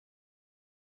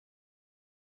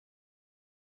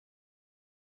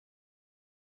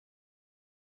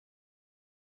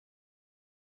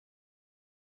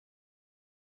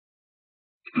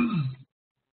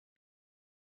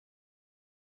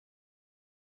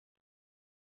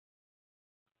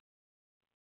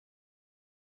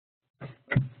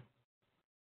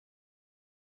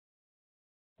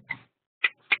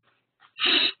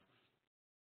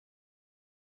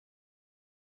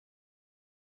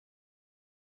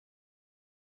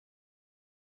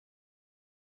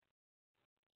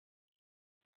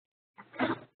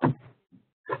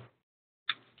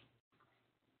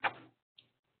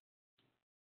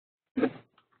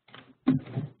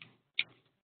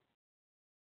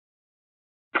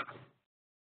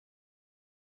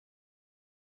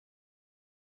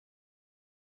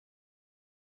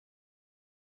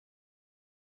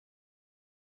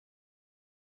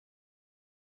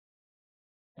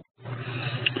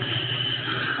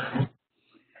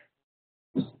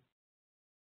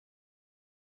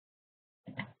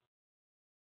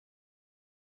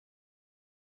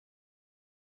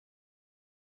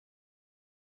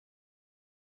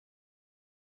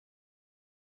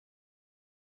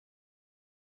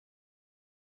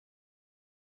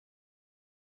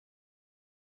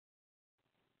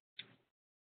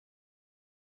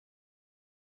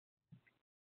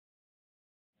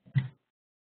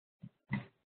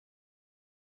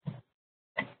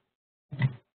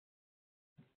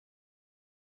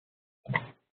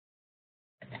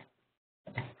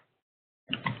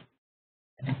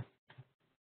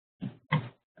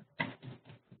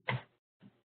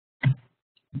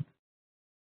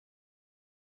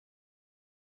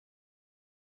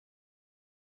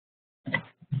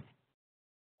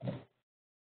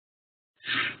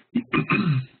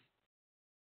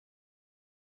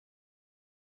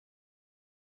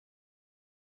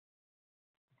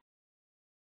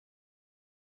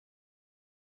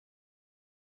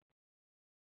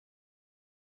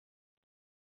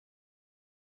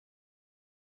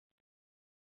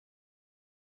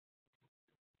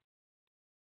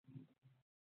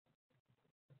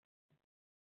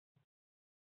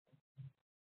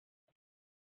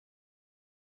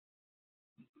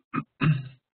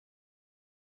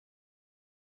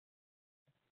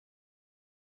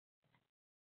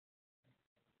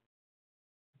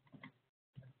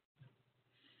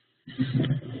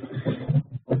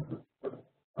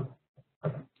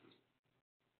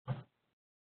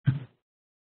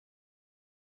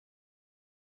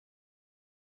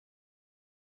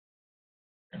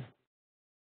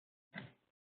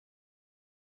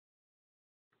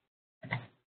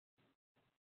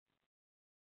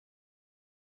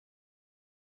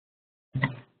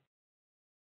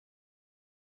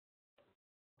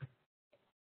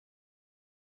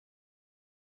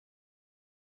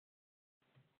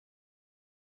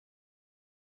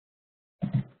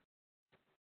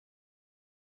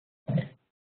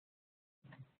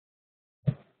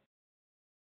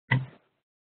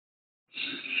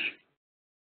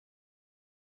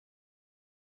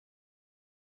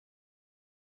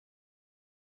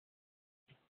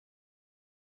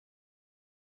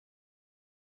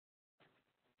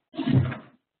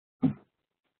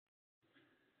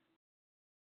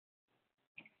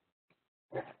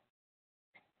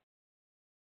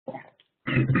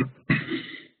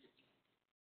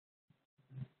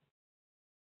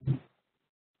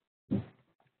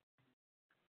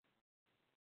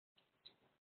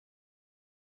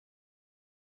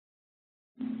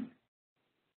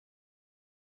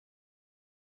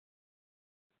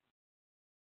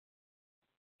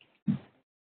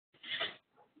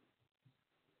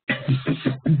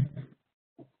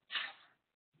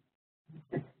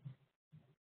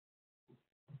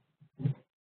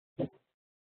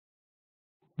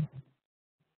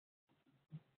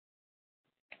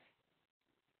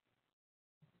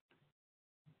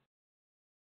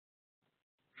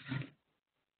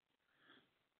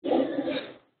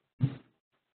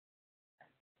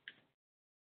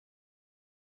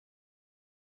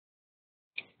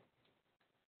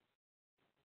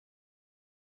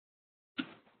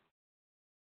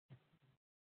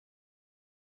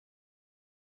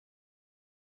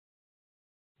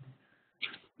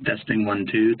Testing 1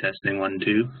 2, testing 1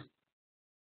 2.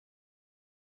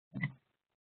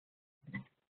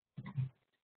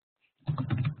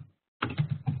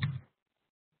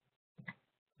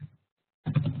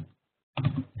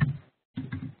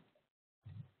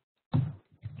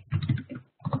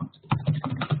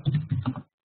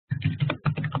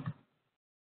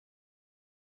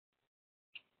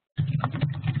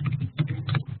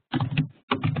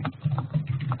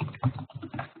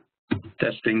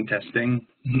 Testing, testing.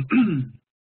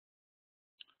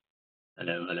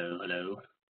 Hello, hello, hello.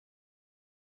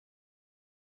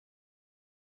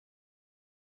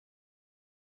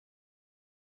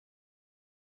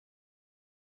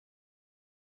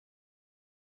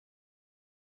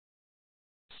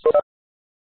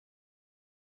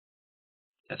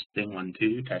 Testing 1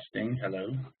 2. Testing.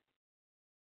 Hello.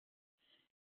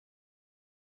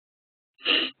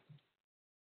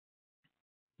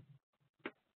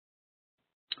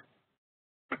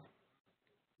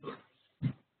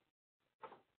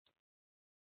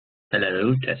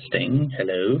 Hello. Testing.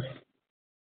 Hello.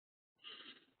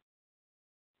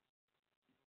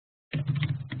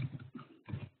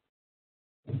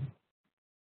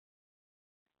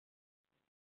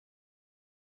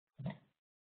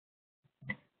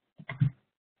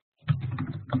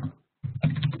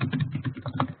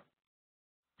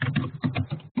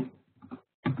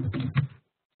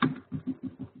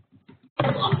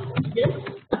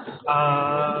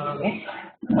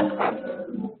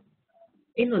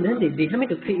 No, then they tell me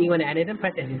to click in one and I didn't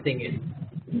press anything.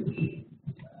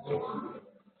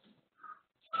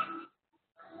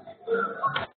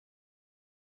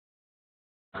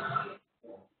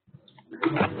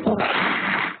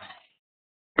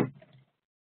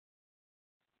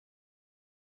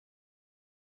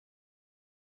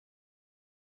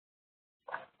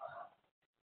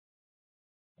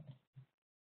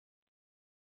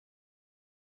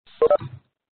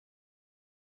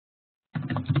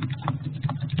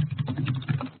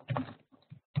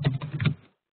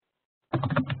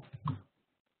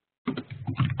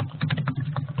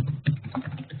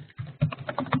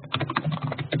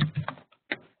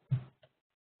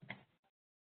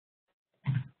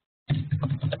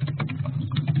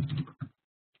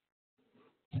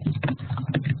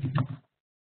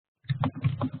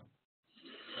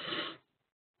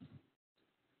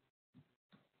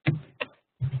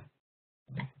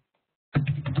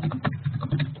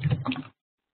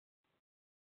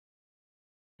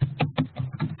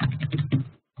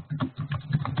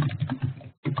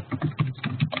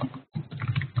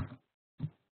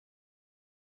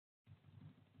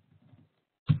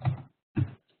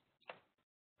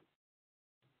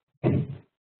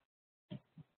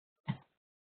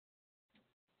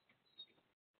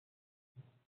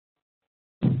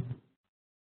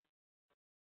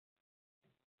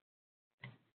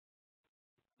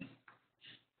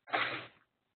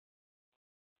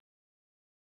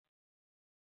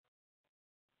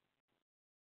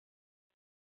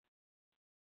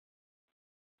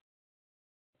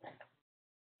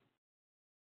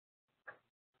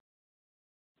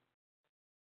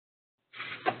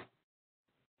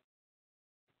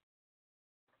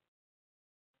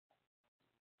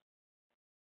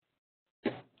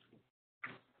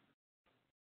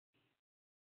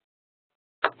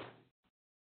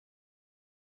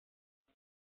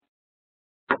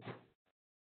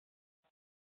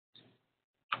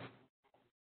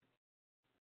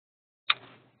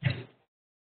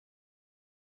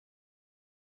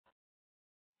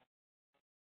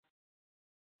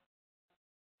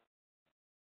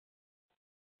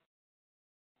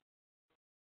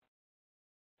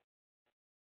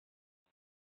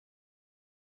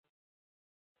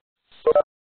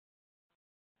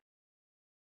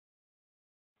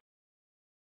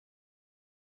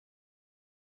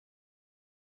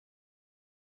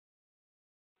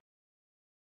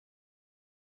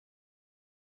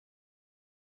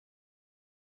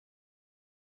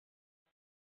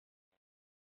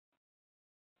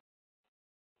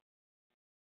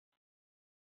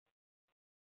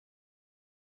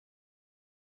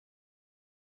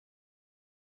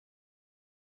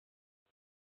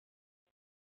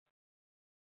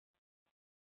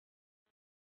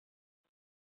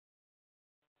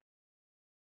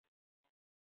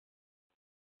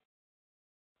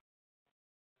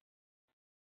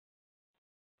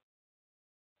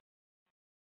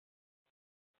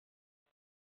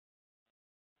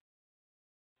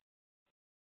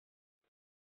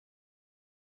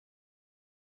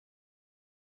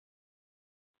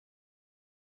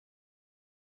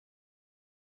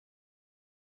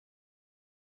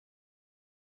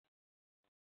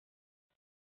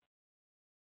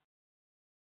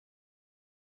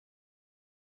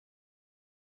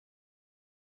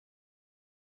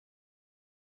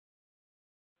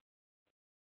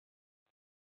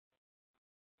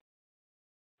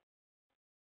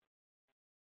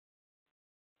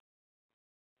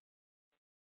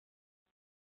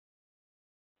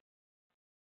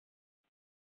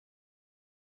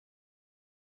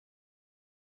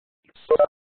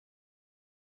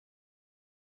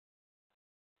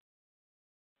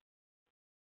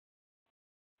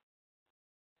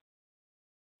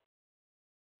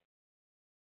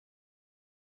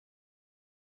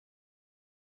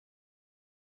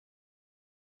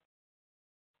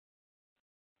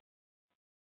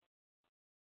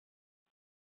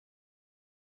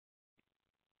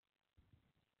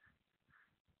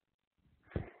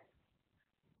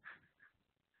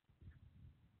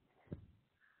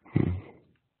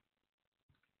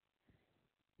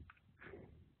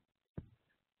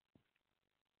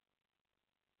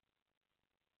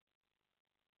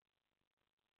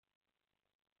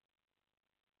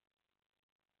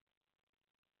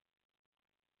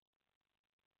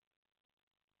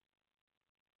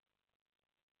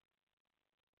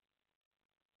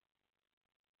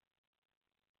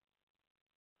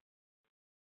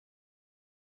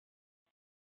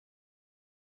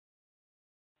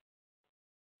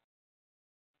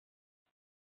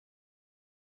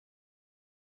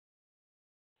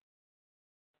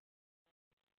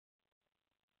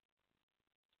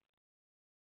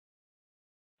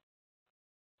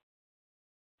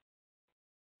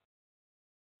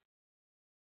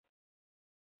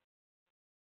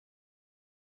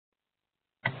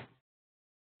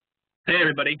 Hey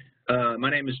everybody, my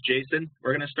name is Jason.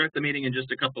 We're going to start the meeting in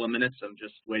just a couple of minutes. I'm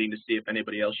just waiting to see if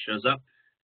anybody else shows up.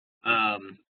 I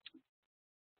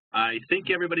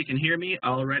think everybody can hear me.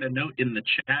 I'll write a note in the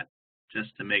chat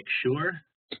just to make sure,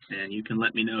 and you can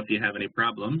let me know if you have any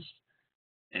problems.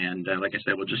 And like I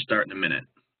said, we'll just start in a minute.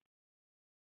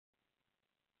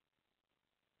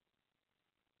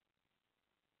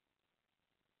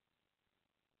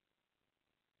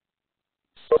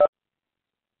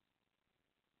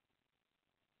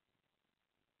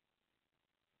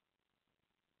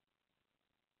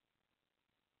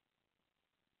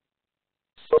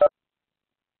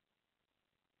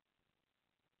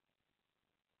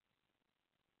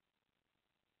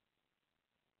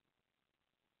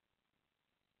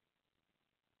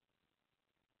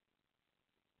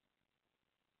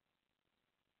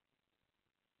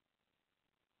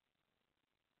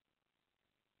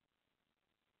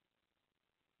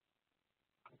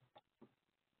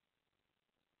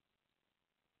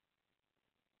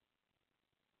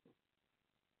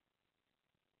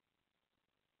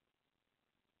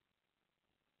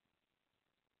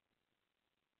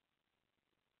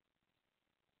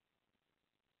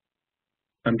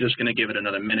 I'm just going to give it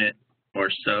another minute or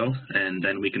so, and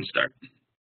then we can start.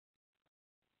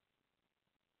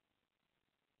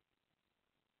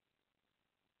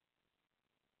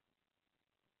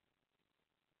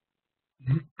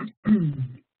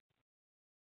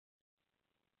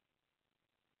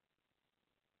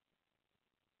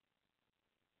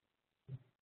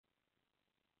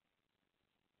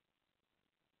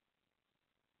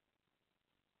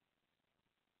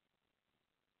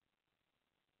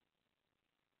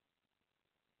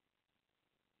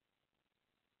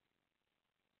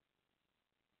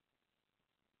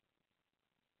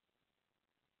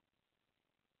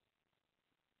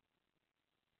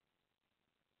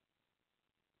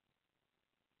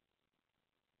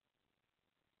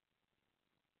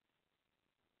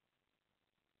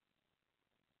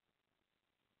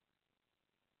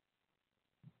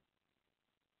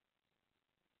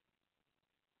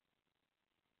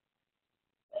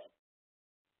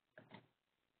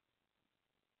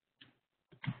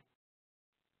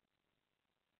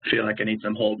 I feel like I need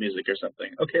some hold music or something.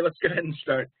 Okay, let's go ahead and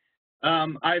start.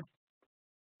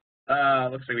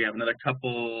 Looks like we have another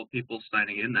couple people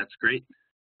signing in. That's great.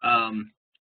 I'm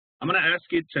going to ask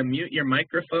you to mute your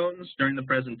microphones during the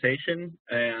presentation,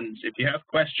 and if you have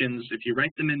questions, if you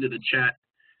write them into the chat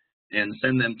and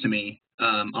send them to me,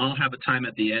 I'll have a time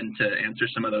at the end to answer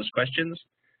some of those questions.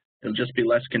 It'll just be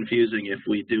less confusing if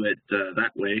we do it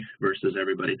that way versus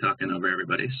everybody talking over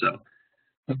everybody. So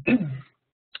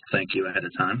thank you ahead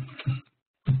of time.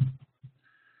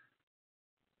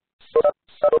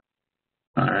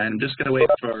 All right, I'm just going to wait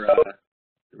for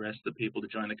the rest of the people to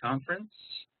join the conference.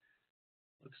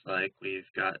 Looks like we've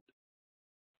got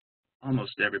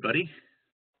almost everybody.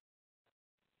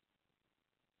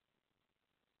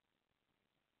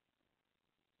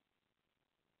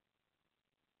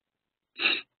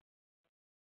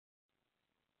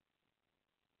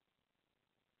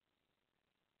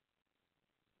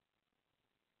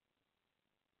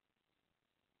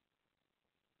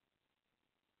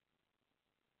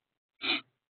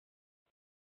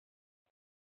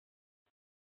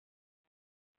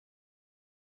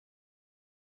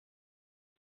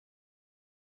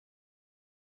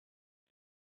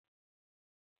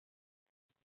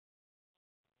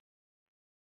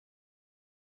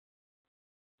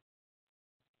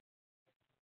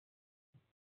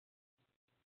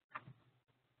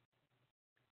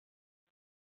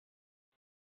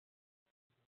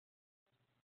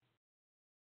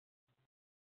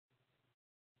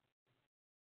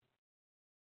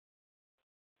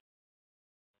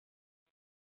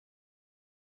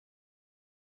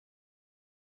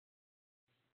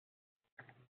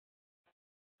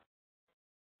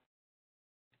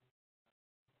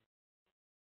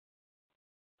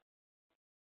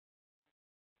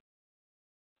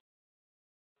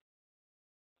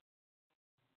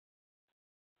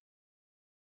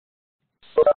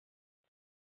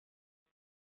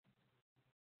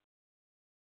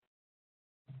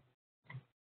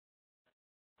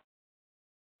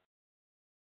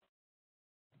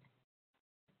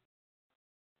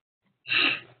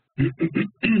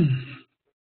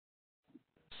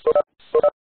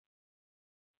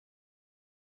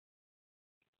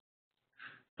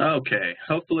 Okay,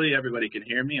 hopefully everybody can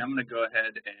hear me. I'm going to go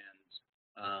ahead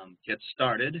and get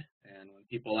started, and when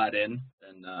people add in,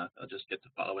 then I'll just get to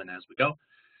follow in as we go.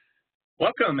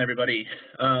 Welcome, everybody.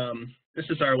 This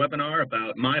is our webinar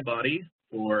about MyBodee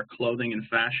for clothing and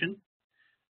fashion.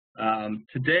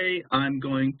 Today, I'm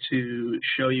going to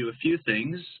show you a few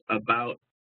things about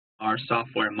our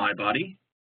software MyBodee,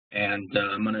 and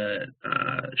I'm going to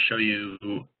show you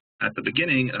at the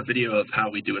beginning a video of how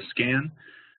we do a scan,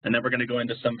 and then we're going to go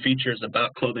into some features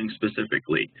about clothing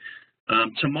specifically.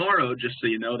 Tomorrow, just so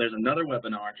you know, there's another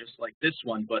webinar just like this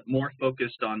one, but more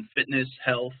focused on fitness,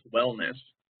 health, wellness.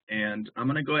 And I'm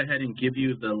going to go ahead and give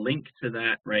you the link to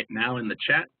that right now in the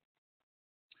chat.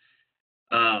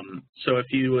 So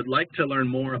if you would like to learn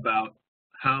more about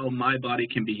how MyBodee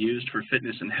can be used for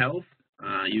fitness and health,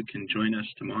 you can join us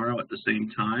tomorrow at the same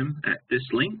time at this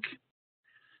link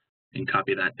and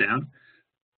copy that down.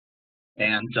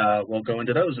 And we'll go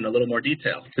into those in a little more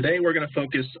detail. Today we're going to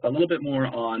focus a little bit more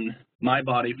on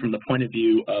MyBodee from the point of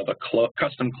view of a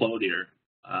custom clothier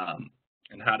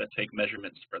and how to take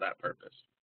measurements for that purpose.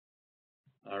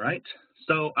 All right,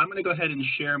 so I'm going to go ahead and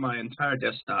share my entire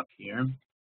desktop here.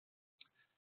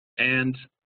 And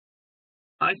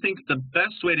I think the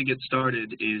best way to get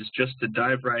started is just to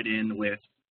dive right in with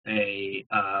a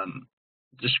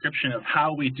description of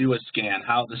how we do a scan,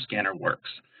 how the scanner works.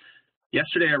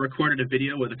 Yesterday I recorded a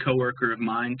video with a coworker of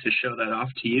mine to show that off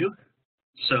to you.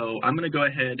 So I'm going to go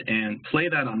ahead and play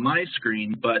that on my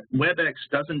screen, but WebEx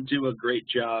doesn't do a great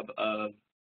job of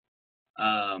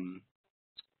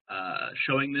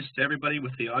showing this to everybody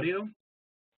with the audio.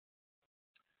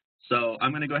 So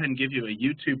I'm going to go ahead and give you a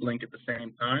YouTube link at the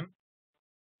same time,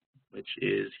 which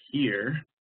is here.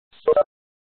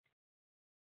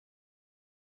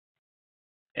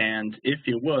 And if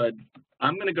you would,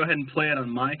 I'm going to go ahead and play it on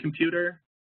my computer,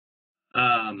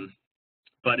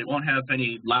 but it won't have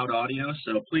any loud audio,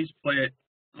 so please play it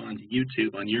on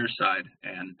YouTube on your side,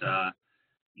 and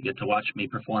you get to watch me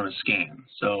perform a scan.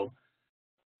 So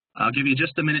I'll give you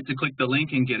just a minute to click the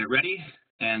link and get it ready,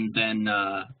 and then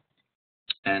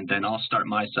I'll start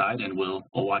my side and we'll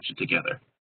watch it together.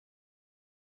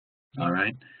 All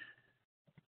right.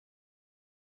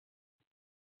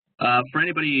 For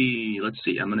anybody, let's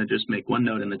see, I'm going to just make one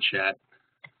note in the chat.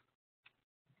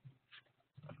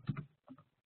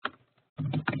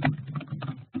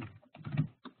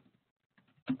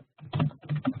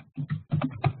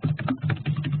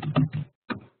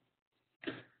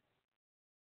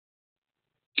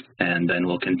 And then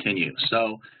we'll continue.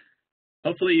 So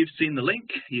hopefully you've seen the link,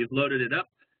 you've loaded it up,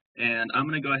 and I'm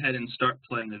going to go ahead and start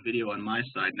playing the video on my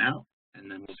side now, and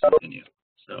then we'll continue.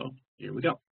 So here we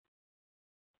go.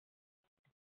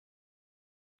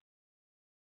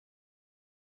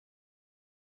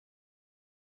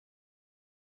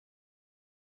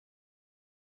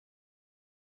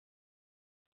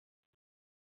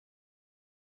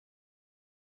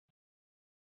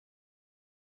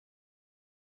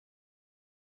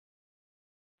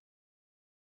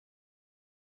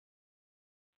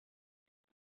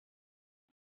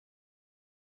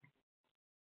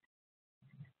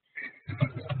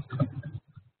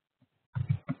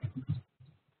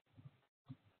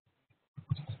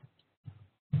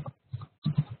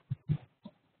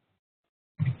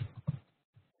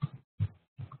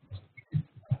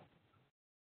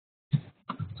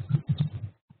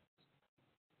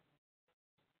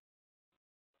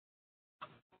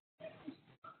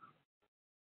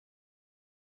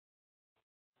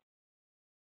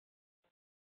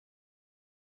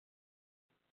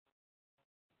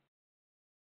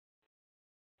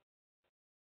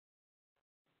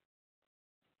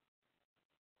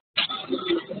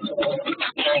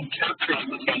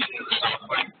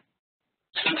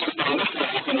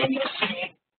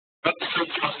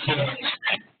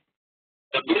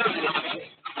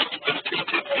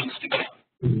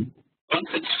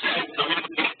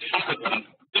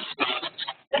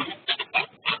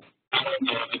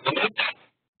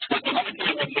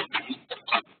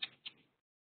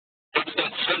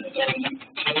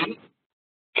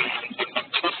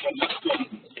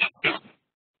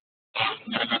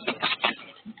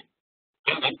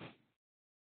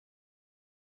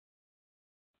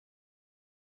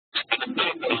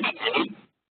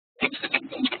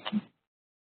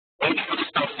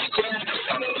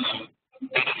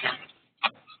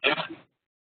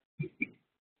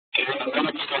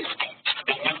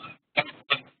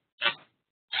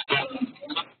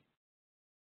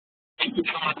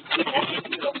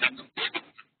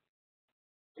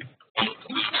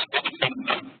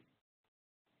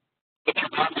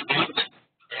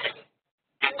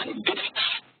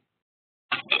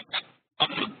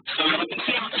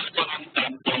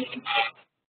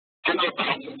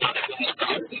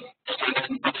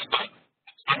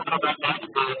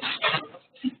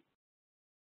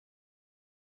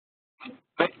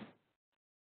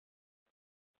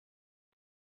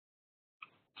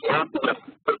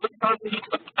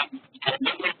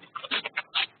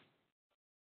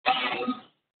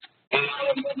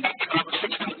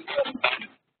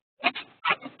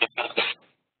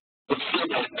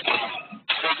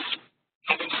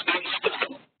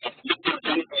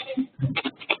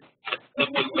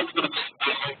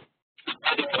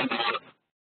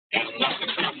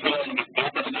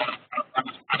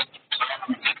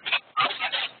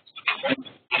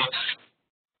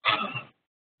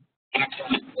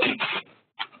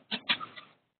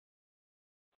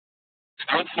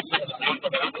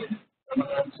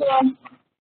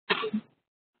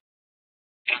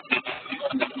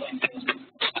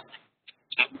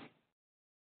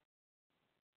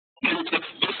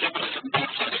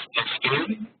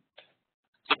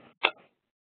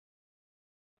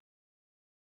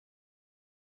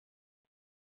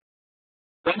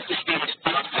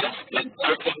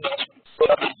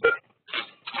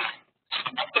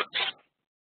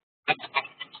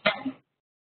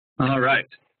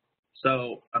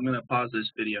 I'm going to pause this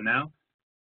video now.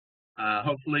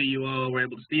 Hopefully you all were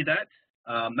able to see that.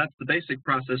 That's the basic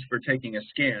process for taking a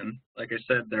scan. Like I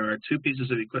said, there are two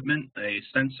pieces of equipment, a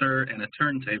sensor and a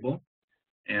turntable,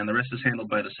 and the rest is handled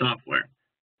by the software.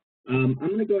 I'm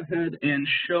going to go ahead and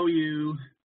show you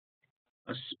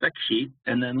a spec sheet,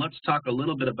 and then let's talk a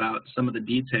little bit about some of the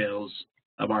details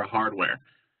of our hardware.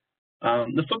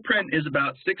 The footprint is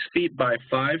about 6 feet by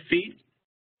 5 feet.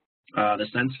 The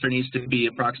sensor needs to be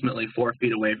approximately 4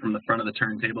 feet away from the front of the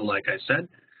turntable, like I said.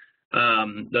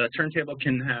 The turntable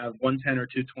can have 110 or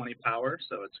 220 power,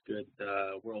 so it's good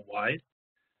worldwide.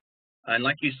 And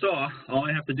like you saw, all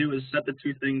I have to do is set the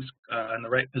two things in the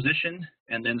right position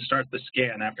and then start the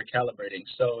scan after calibrating.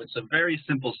 So it's a very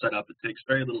simple setup. It takes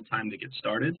very little time to get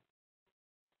started.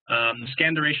 The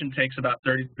scan duration takes about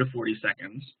 30 to 40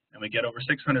 seconds, and we get over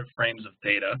 600 frames of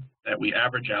data that we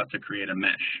average out to create a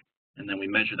mesh. And then we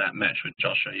measure that mesh, which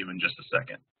I'll show you in just a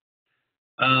second.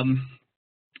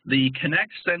 The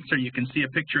Connect sensor, you can see a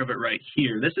picture of it right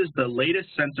here. This is the latest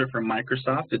sensor from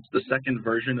Microsoft. It's the second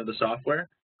version of the software,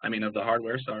 of the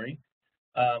hardware, sorry.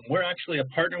 We're actually a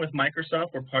partner with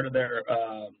Microsoft. We're part of their,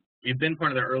 we've been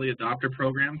part of their early adopter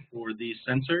program for these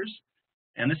sensors.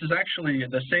 And this is actually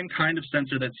the same kind of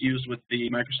sensor that's used with the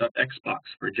Microsoft Xbox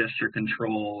for gesture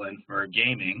control and for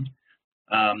gaming.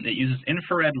 It uses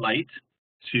infrared light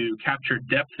to capture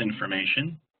depth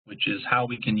information, which is how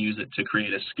we can use it to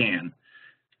create a scan.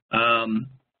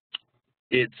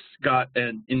 It's got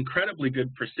an incredibly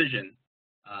good precision,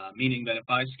 meaning that if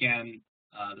I scan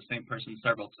the same person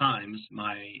several times,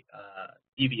 my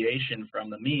deviation from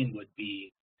the mean would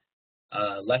be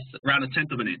around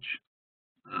 1/10 of an inch.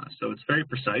 So it's very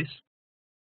precise,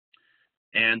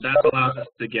 and that allows us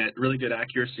to get really good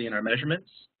accuracy in our measurements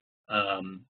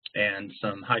and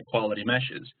some high quality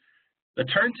meshes. The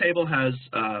turntable has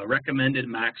a recommended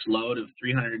max load of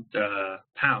 300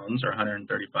 pounds or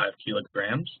 135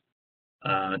 kilograms.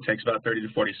 It takes about 30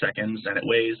 to 40 seconds, and it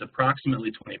weighs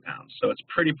approximately 20 pounds. So it's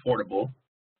pretty portable.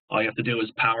 All you have to do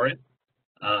is power it.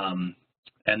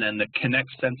 And then the Connect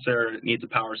sensor needs a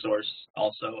power source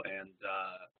also, and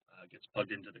gets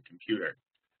plugged into the computer.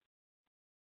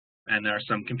 And there are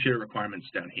some computer requirements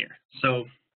down here. So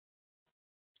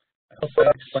I hope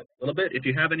that explains a little bit. If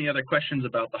you have any other questions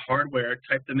about the hardware,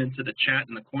 type them into the chat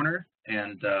in the corner,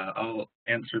 and I'll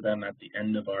answer them at the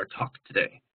end of our talk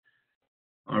today.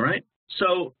 All right,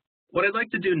 so what I'd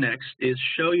like to do next is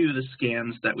show you the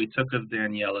scans that we took of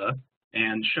Daniela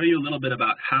and show you a little bit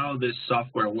about how this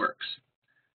software works.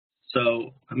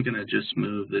 So I'm going to just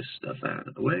move this stuff out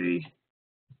of the way.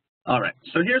 All right,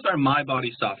 so here's our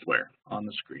MyBodee software on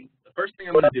the screen. The first thing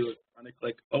I'm going to do is I'm going to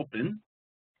click Open,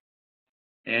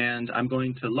 and I'm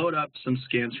going to load up some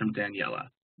scans from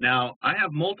Daniela. Now, I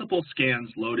have multiple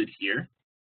scans loaded here,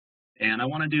 and I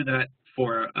want to do that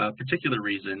for a particular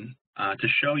reason, to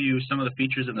show you some of the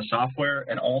features in the software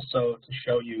and also to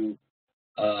show you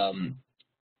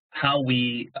how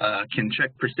we can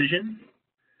check precision.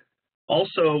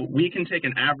 Also, we can take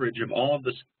an average of all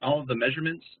of the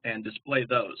measurements and display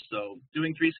those. So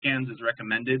doing 3 scans is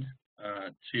recommended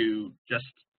to just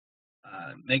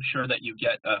make sure that you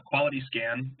get a quality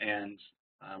scan, and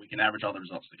we can average all the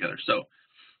results together. So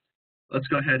let's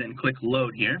go ahead and click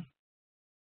Load here.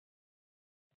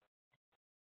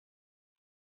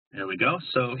 There we go.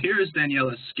 So here is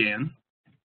Daniela's scan.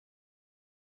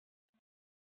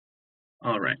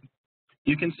 All right.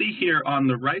 You can see here on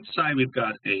the right side, we've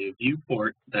got a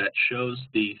viewport that shows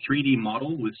the 3D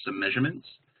model with some measurements.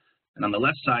 And on the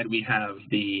left side, we have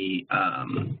the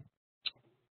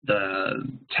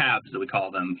tabs that we call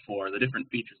them for the different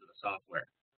features of the software.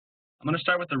 I'm going to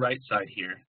start with the right side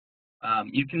here.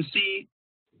 You can see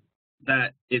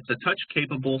that it's a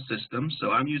touch-capable system.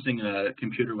 So I'm using a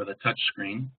computer with a touch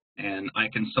screen, and I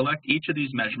can select each of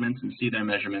these measurements and see their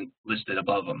measurement listed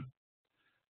above them.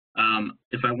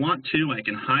 If I want to, I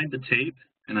can hide the tape,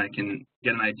 and I can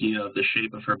get an idea of the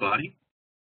shape of her body.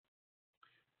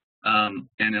 And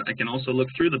I can also look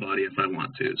through the body if I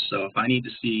want to. So if I need to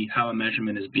see how a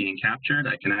measurement is being captured,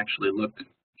 I can actually look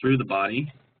through the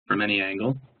body from any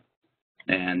angle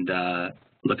and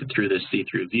look it through this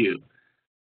see-through view.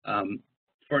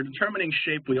 For determining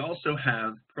shape, we also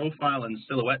have profile and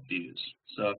silhouette views.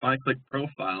 So if I click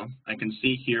profile, I can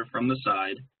see here from the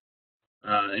side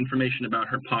information about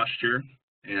her posture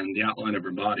and the outline of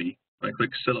her body. If I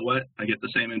click silhouette, I get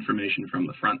the same information from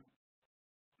the front.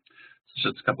 So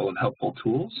it's a couple of helpful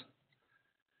tools.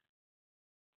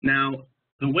 Now,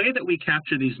 the way that we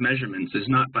capture these measurements is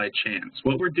not by chance.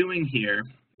 What we're doing here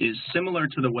is similar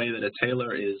to the way that a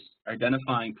tailor is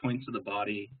identifying points of the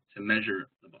body to measure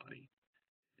the body.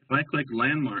 If if I click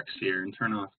landmarks here and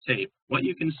turn off tape, what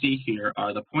you can see here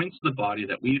are the points of the body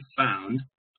that we've found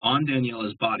on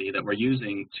Daniela's body that we're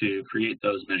using to create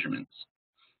those measurements.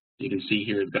 You can see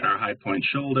here we've got our high point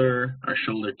shoulder, our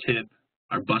shoulder tip,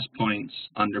 our bust points,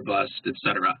 under bust,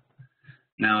 etc.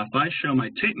 Now, if I show my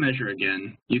tape measure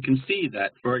again, you can see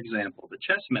that, for example, the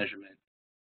chest measurement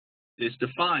is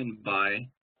defined by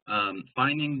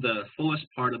finding the fullest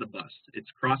part of the bust. It's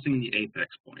crossing the apex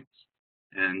points.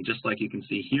 And just like you can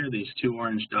see here, these two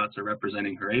orange dots are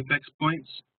representing her apex points,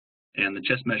 and the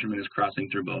chest measurement is crossing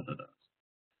through both of those.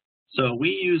 So we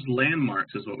use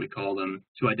landmarks, is what we call them,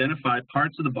 to identify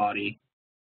parts of the body,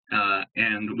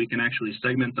 and we can actually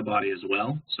segment the body as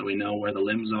well, so we know where the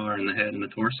limbs are and the head and the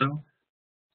torso.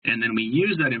 And then we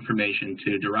use that information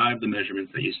to derive the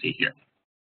measurements that you see here.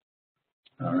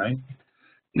 All right.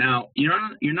 Now,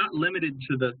 you're not limited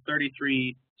to the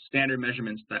 33 standard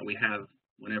measurements that we have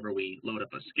whenever we load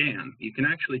up a scan. You can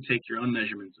actually take your own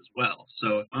measurements as well.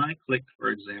 So if I click, for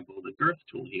example, the girth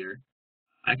tool here,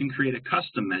 I can create a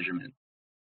custom measurement.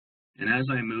 And as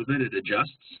I move it, it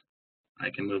adjusts.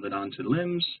 I can move it onto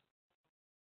limbs,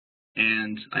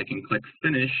 and I can click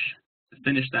finish to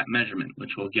finish that measurement,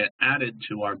 which will get added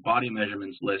to our body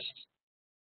measurements list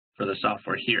for the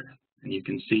software here. And you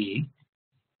can see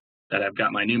that I've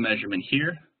got my new measurement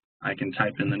here. I can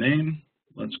type in the name.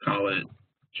 Let's call it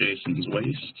Jason's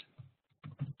waist.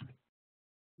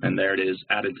 And there it is,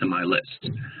 added to my list.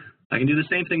 I can do the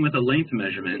same thing with a length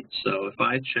measurement. So if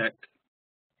I check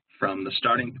from the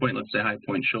starting point, let's say high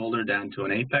point shoulder, down to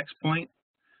an apex point,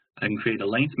 I can create a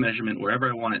length measurement wherever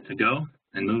I want it to go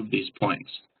and move these points.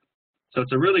 So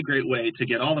it's a really great way to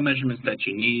get all the measurements that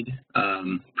you need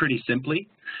pretty simply.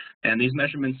 And these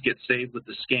measurements get saved with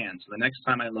the scan. So the next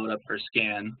time I load up her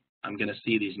scan, I'm going to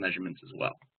see these measurements as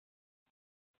well.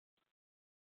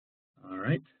 All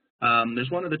right. There's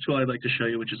one other tool I'd like to show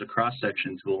you, which is a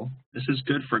cross-section tool. This is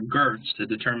good for girths to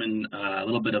determine a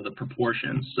little bit of the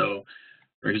proportions. So,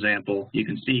 for example, you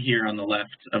can see here on the left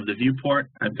of the viewport,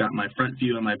 I've got my front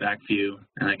view and my back view,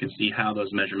 and I can see how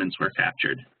those measurements were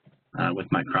captured with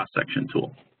my cross-section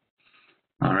tool.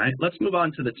 All right, let's move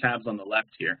on to the tabs on the left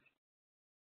here.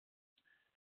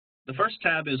 The first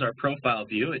tab is our profile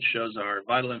view. It shows our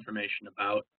vital information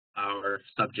about our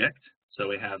subject. So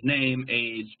we have name,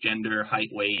 age, gender, height,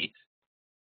 weight,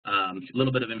 a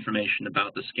little bit of information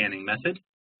about the scanning method.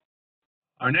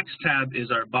 Our next tab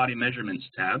is our body measurements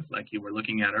tab, like you were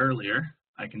looking at earlier.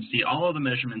 I can see all of the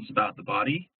measurements about the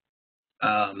body.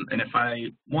 And if I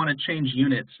want to change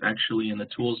units, actually in the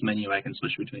tools menu, I can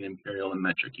switch between imperial and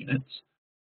metric units.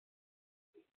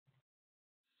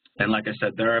 And like I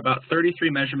said, there are about 33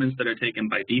 measurements that are taken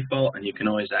by default, and you can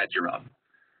always add your own.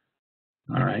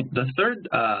 All right, the third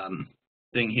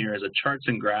thing here is a charts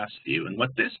and graphs view. And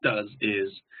what this does is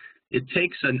it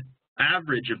takes an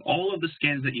average of all of the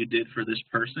scans that you did for this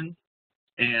person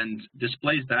and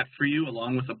displays that for you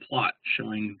along with a plot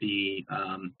showing the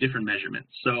different measurements.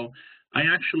 So I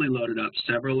actually loaded up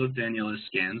several of Daniela's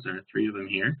scans. There are 3 of them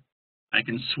here. I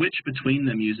can switch between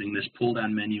them using this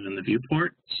pull-down menu in the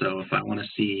viewport. So if I want to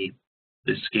see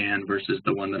this scan versus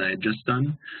the one that I had just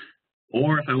done,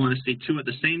 or if I want to see 2 at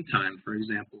the same time, for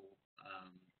example,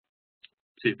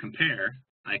 to compare,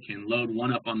 I can load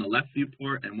one up on the left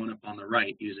viewport and one up on the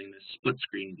right using this split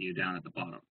screen view down at the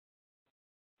bottom,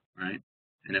 right?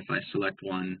 And if I select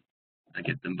one, I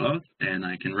get them both, and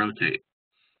I can rotate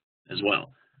as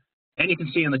well. And you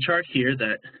can see on the chart here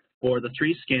that for the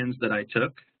 3 scans that I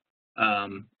took,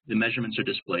 the measurements are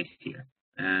displayed here,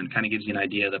 and kind of gives you an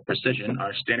idea of the precision.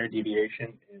 Our standard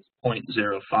deviation is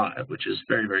 0.05, which is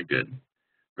very, very good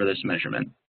for this measurement.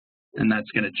 And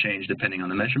that's going to change depending on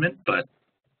the measurement, but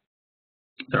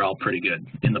they're all pretty good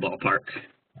in the ballpark.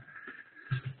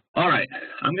 All right,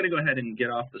 I'm going to go ahead and get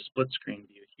off the split screen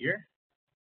view here.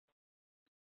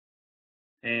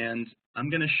 And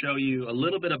I'm going to show you a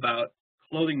little bit about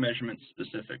clothing measurements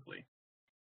specifically.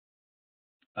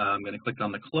 I'm going to click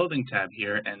on the clothing tab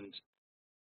here, and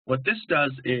what this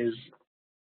does is,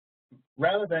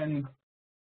 rather than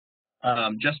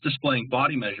just displaying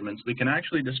body measurements, we can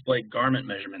actually display garment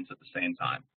measurements at the same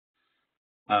time.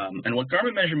 And what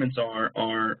garment measurements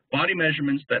are body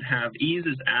measurements that have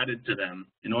eases added to them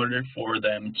in order for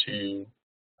them to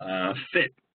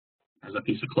fit as a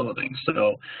piece of clothing.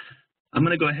 So I'm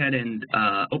going to go ahead and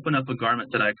open up a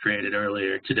garment that I created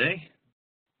earlier today.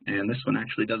 And this one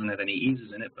actually doesn't have any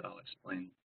eases in it, but I'll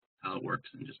explain how it works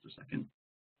in just a second.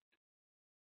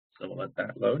 So we'll let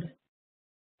that load.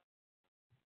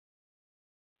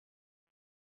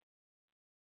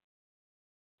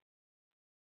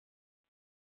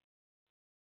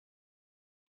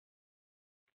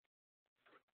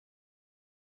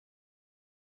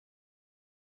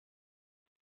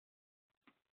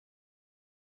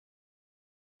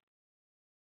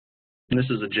 And this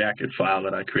is a jacket file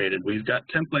that I created. We've got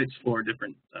templates for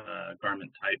different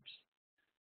garment types,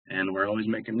 and we're always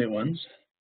making new ones.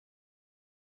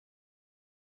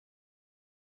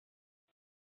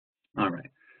 All right.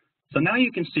 So now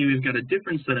you can see we've got a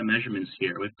different set of measurements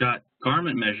here. We've got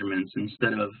garment measurements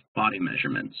instead of body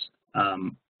measurements.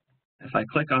 If I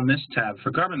click on this tab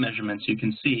for garment measurements, you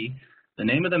can see the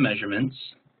name of the measurements.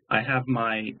 I have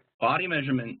my body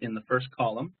measurement in the first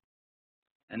column,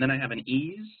 and then I have an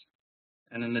ease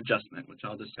and an adjustment, which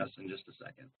I'll discuss in just a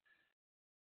second.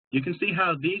 You can see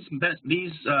how these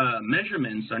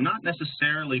measurements are not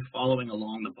necessarily following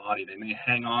along the body. They may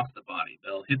hang off the body.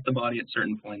 They'll hit the body at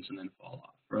certain points and then fall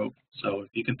off. So if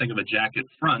you can think of a jacket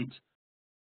front,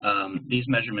 these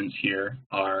measurements here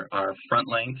are our front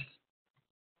length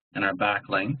and our back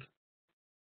length.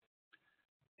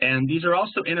 And these are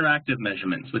also interactive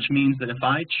measurements, which means that if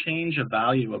I change a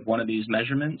value of one of these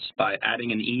measurements by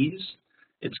adding an ease,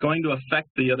 it's going to affect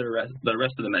the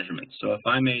rest of the measurements. So if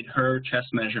I made her chest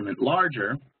measurement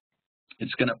larger,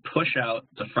 it's going to push out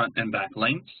the front and back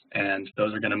lengths, and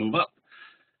those are going to move up,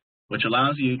 which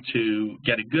allows you to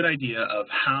get a good idea of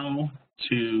how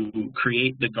to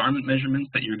create the garment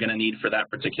measurements that you're going to need for that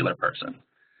particular person.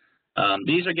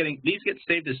 These get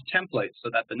saved as templates so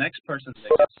that the next person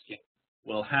that gets scanned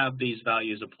will have these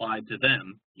values applied to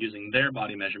them using their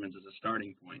body measurements as a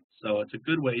starting point. So it's a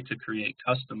good way to create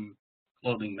custom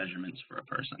clothing measurements for a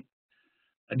person.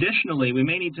 Additionally, we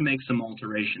may need to make some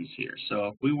alterations here. So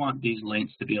if we want these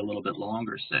lengths to be a little bit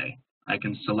longer, say, I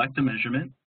can select a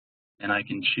measurement and I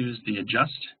can choose the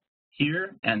adjust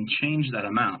here and change that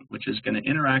amount, which is going to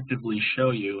interactively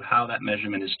show you how that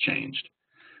measurement is changed.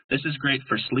 This is great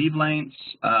for sleeve lengths,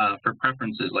 for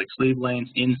preferences like sleeve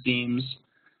lengths, inseams,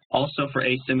 also for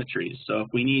asymmetries. So if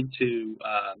we need to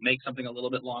make something a little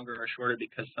bit longer or shorter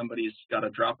because somebody's got a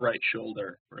drop right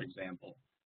shoulder, for example,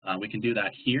 we can do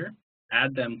that here,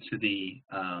 add them to the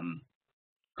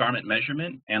garment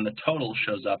measurement, and the total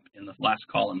shows up in the last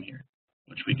column here,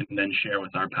 which we can then share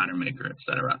with our pattern maker,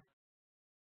 etc.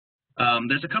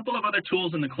 There's a couple of other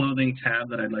tools in the clothing tab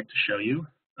that I'd like to show you,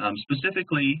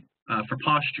 specifically for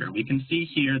posture. We can see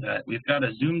here that we've got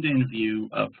a zoomed in view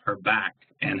of her back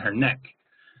and her neck,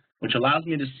 which allows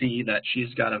me to see that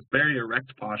she's got a very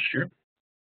erect posture,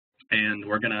 and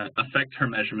we're going to affect her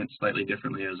measurement slightly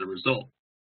differently as a result.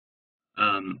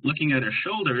 Looking at her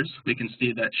shoulders, we can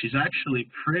see that she's actually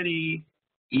pretty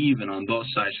even on both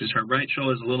sides. Her right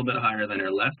shoulder is a little bit higher than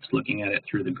her left, looking at it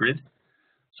through the grid.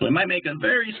 So we might make a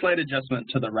very slight adjustment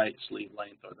to the right sleeve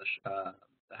length or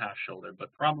the half shoulder,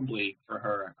 but probably for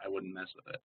her, I wouldn't mess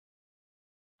with it.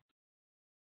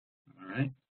 All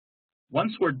right.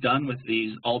 Once we're done with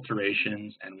these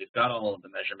alterations and we've got all of the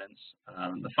measurements,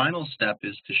 the final step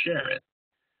is to share it.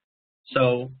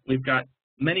 So we've got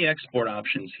many export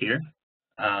options here.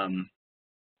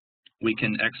 We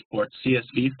can export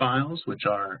CSV files, which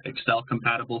are Excel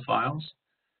compatible files,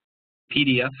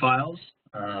 PDF files.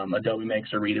 Adobe makes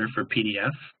a reader for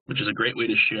PDF, which is a great way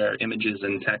to share images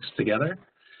and text together.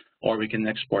 Or we can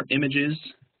export images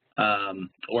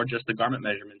or just the garment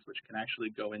measurements, which can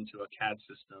actually go into a CAD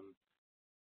system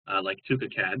like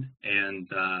TukaCAD and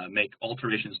make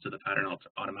alterations to the pattern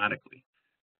automatically.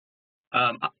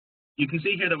 You can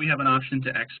see here that we have an option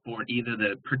to export either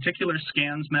the particular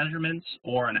scans measurements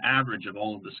or an average of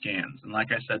all of the scans. And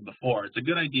like I said before, it's a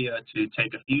good idea to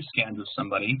take a few scans of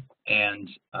somebody and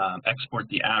export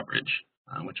the average,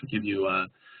 which will give you a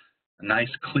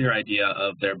nice, clear idea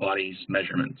of their body's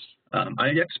measurements. I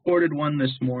exported one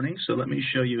this morning, so let me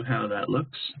show you how that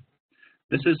looks.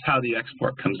 This is how the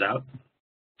export comes out.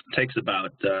 It takes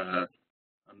about a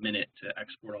minute to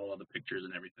export all of the pictures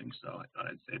and everything, so I thought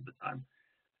I'd save the time.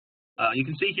 You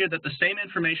can see here that the same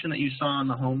information that you saw on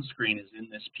the home screen is in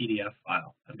this PDF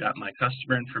file. I've got my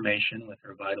customer information with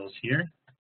her vitals here.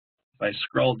 If I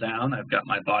scroll down, I've got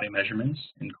my body measurements,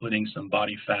 including some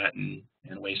body fat and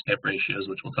waist-hip ratios,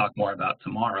 which we'll talk more about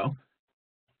tomorrow.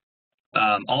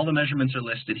 All the measurements are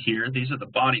listed here. These are the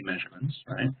body measurements,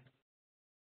 right?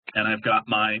 And I've got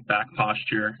my back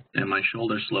posture and my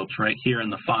shoulder slopes right here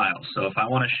in the file. So if I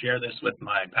want to share this with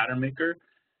my pattern maker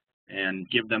and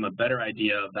give them a better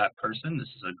idea of that person, this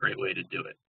is a great way to do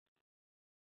it.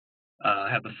 I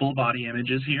have the full body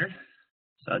images here.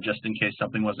 So just in case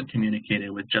something wasn't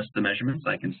communicated with just the measurements,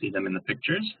 I can see them in the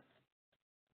pictures.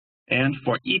 And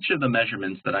for each of the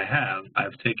measurements that I have,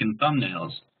 I've taken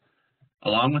thumbnails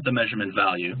along with the measurement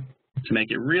value to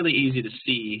make it really easy to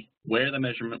see where the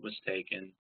measurement was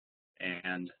taken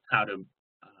and how to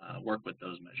work with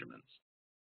those measurements.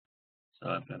 So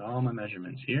I've got all my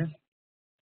measurements here.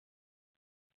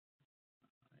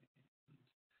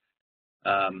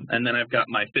 And then I've got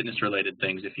my fitness-related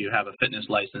things. If you have a fitness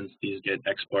license, these get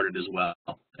exported as well.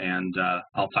 And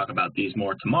I'll talk about these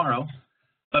more tomorrow.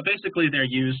 But basically, they're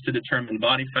used to determine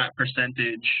body fat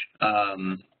percentage,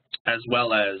 as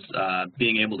well as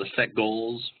being able to set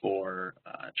goals for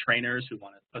trainers who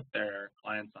want to put their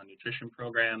clients on nutrition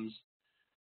programs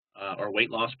or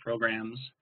weight loss programs.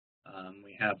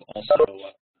 We have also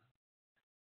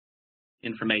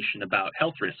information about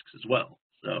health risks as well.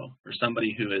 So for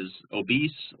somebody who is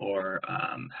obese or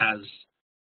has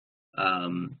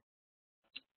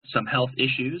some health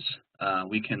issues,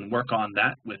 we can work on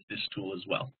that with this tool as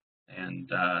well. And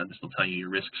this will tell you your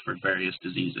risks for various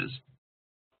diseases.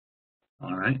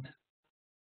 All right.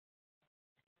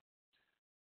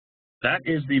 That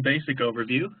is the basic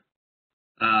overview.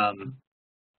 I'm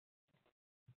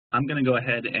going to go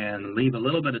ahead and leave a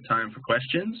little bit of time for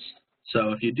questions.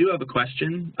 So if you do have a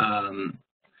question,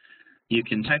 you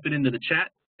can type it into the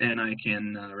chat and I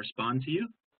can respond to you.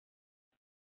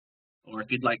 Or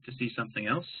if you'd like to see something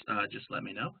else, just let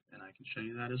me know and I can show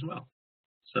you that as well.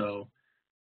 So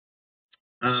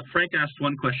Frank asked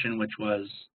one question, which was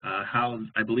how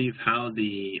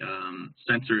the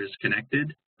sensor is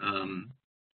connected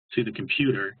to the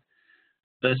computer.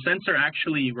 The sensor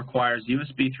actually requires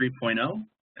USB 3.0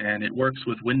 and it works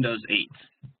with Windows 8.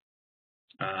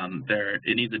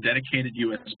 It needs a dedicated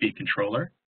USB controller,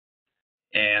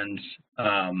 and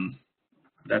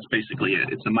that's basically it.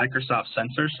 It's a Microsoft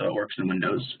sensor, so it works in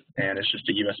Windows, and it's just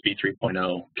a USB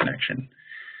 3.0 connection.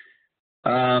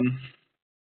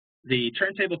 The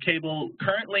turntable cable,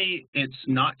 currently it's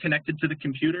not connected to the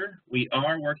computer. We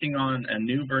are working on a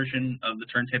new version of the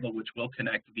turntable which will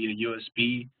connect via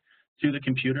USB to the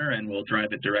computer and will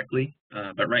drive it directly.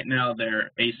 But right now they're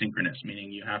asynchronous,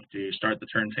 meaning you have to start the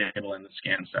turntable and the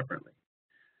scan separately.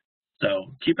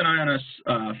 So keep an eye on us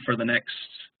for the next,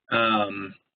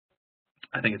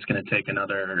 I think it's going to take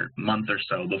another month or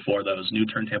so before those new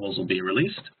turntables will be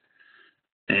released.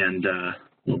 And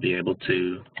we'll be able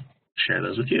to share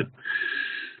those with you.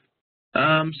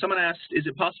 Someone asked, is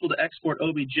it possible to export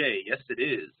OBJ? Yes, it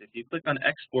is. If you click on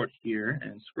export here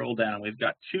and scroll down, we've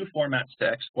got two formats to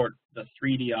export the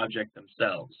 3D object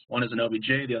themselves. One is an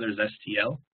OBJ, the other is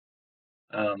STL.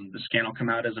 The scan will come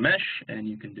out as a mesh, and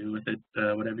you can do with it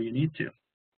whatever you need to.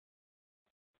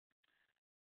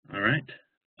 All right.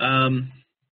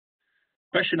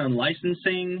 Question on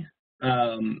licensing.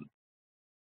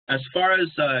 As far as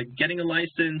getting a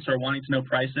license or wanting to know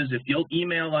prices, if you'll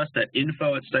email us at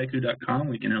info@styku.com,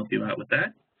 we can help you out with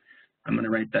that. I'm going to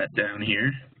write that down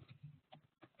here.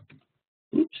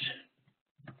 Oops.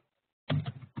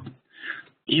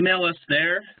 Email us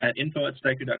there at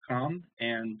info@styku.com,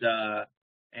 and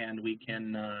we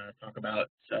can talk about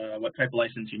what type of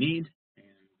license you need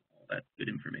and all that good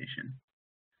information.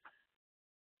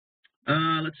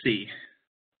 Let's see.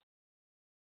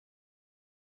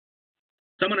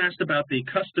 Someone asked about the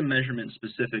custom measurement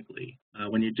specifically.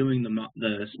 When you're doing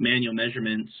the manual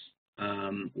measurements,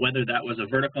 whether that was a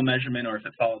vertical measurement or if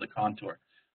it followed the contour.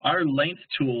 Our length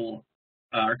tool,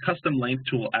 our custom length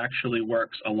tool actually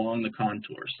works along the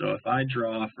contour. So if I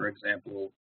draw, for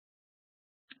example,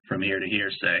 from here to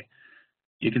here, say,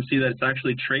 you can see that it's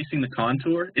actually tracing the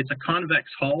contour. It's a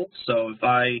convex hull, so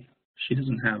if she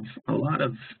doesn't have a lot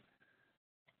of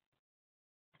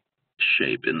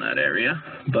shape in that area,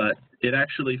 but it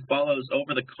actually follows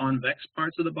over the convex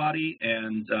parts of the body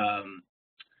and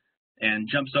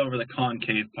jumps over the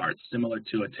concave parts, similar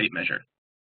to a tape measure.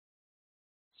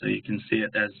 So you can see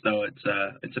it as though it's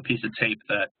a piece of tape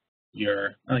that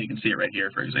you can see it right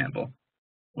here, for example,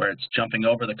 where it's jumping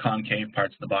over the concave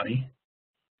parts of the body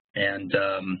and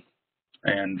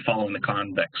following the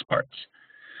convex parts.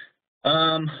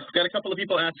 Got a couple of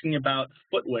people asking about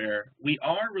footwear. We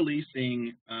are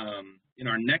releasing in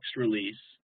our next release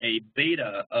a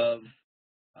beta of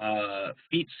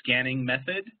feet scanning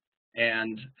method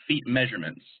and feet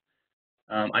measurements.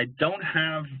 I don't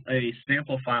have a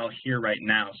sample file here right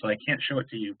now, so I can't show it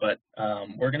to you, but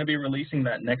we're going to be releasing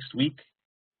that next week,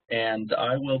 and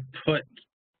I will put,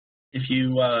 if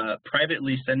you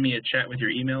privately send me a chat with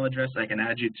your email address, I can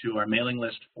add you to our mailing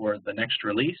list for the next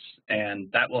release,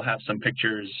 and that will have some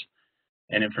pictures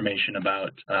and information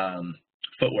about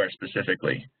footwear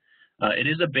specifically. It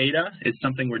is a beta. It's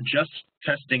something we're just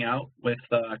testing out with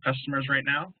customers right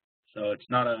now. So it's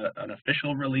not an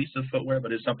official release of footwear,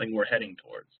 but it's something we're heading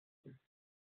towards.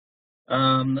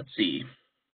 Let's see.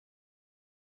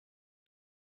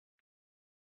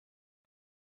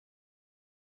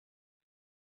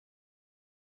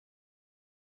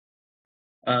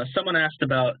 Someone asked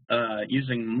about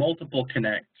using multiple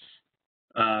connects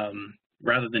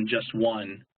rather than just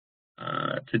one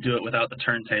to do it without the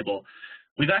turntable.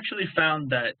 We've actually found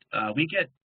that we get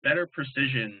better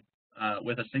precision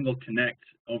with a single connect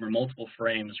over multiple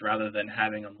frames rather than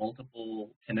having a multiple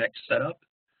connect setup.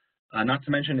 Not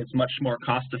to mention it's much more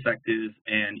cost effective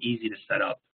and easy to set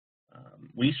up.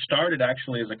 We started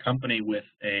actually as a company with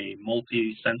a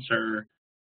multi-sensor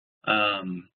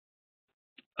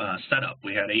setup.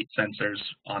 We had 8 sensors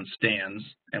on stands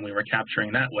and we were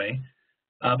capturing that way,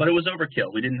 but it was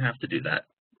overkill. We didn't have to do that.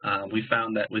 We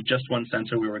found that with just one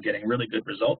sensor we were getting really good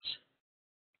results,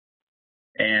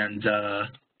 and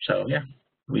so yeah,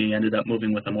 we ended up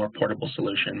moving with a more portable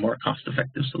solution, more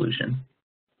cost-effective solution.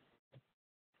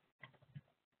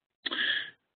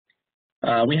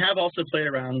 We have also played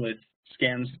around with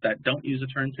scans that don't use a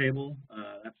turntable.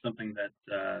 That's something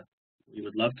that we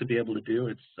would love to be able to do.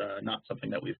 It's not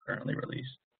something that we've currently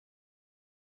released.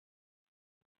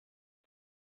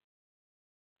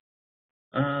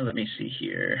 Let me see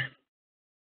here.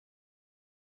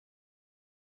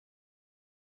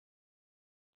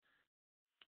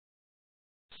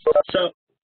 So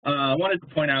I wanted to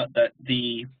point out that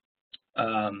the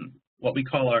what we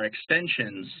call our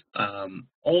extensions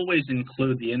always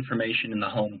include the information in the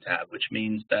Home tab, which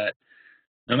means that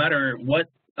no matter what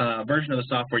version of the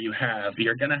software you have,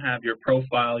 you're going to have your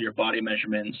profile, your body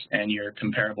measurements, and your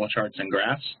comparable charts and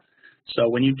graphs. So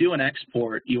when you do an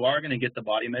export, you are going to get the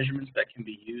body measurements that can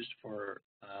be used for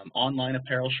online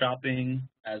apparel shopping,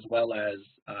 as well as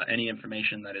any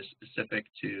information that is specific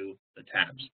to the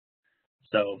tabs.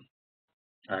 So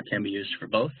it can be used for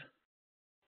both.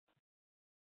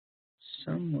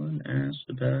 Someone asked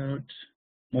about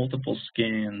multiple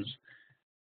scans.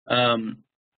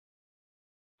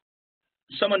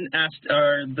 Someone asked,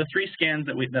 are the 3 scans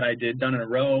that I did done in a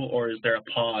row, or is there a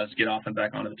pause, get off and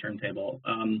back onto the turntable?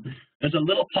 There's a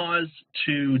little pause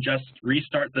to just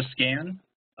restart the scan,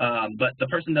 but the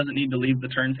person doesn't need to leave the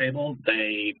turntable.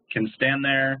 They can stand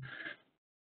there.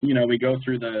 You know, we go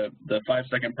through the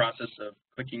 5-second process of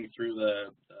clicking through the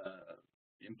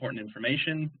important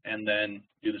information and then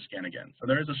do the scan again. So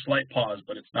there is a slight pause,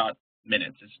 but it's not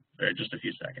minutes. It's just a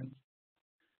few seconds.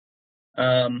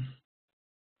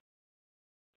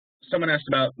 Someone asked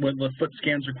about, would the foot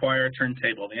scans require a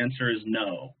turntable? The answer is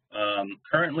no.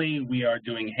 Currently, we are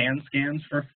doing hand scans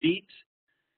for feet,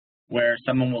 where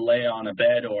someone will lay on a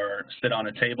bed or sit on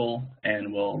a table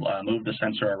and will move the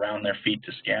sensor around their feet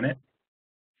to scan it.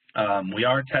 We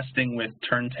are testing with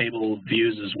turntable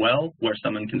views as well, where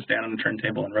someone can stand on the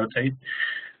turntable and rotate,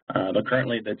 but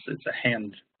currently it's a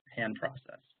hand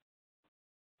process.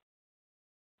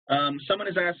 Someone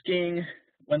is asking,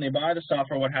 when they buy the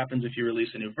software, what happens if you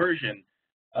release a new version?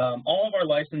 All of our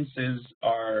licenses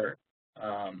are,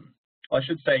 well, I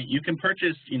should say, you can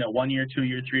purchase 1-year,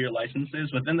 2-year, 3-year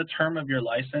licenses. Within the term of your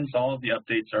license, all of the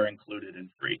updates are included and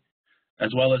free,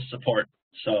 as well as support.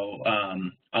 So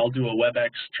I'll do a WebEx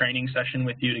training session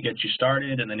with you to get you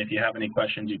started, and then if you have any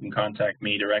questions, you can contact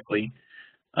me directly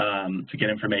to get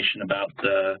information about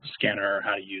the scanner, or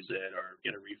how to use it, or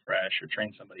get a refresh, or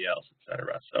train somebody else,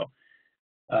 etc. So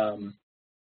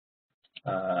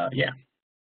yeah.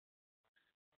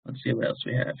 Let's see what else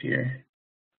we have here.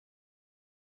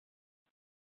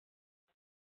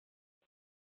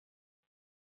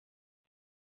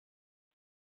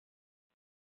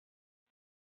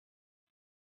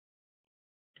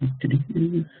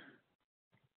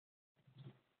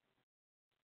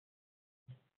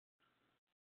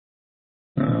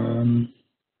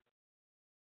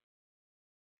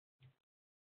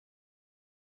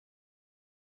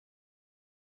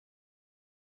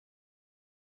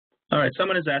 All right,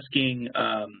 someone is asking,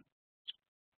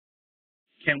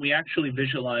 can we actually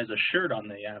visualize a shirt on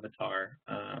the avatar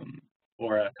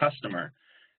or a customer?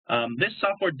 This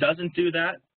software doesn't do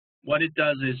that. What it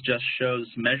does is just shows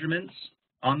measurements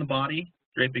on the body,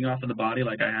 draping off of the body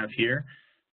like I have here.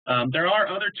 There are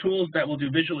other tools that will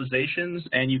do visualizations,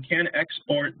 and you can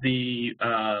export the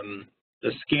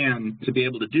scan to be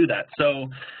able to do that. So,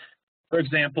 for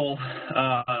example,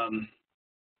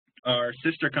 our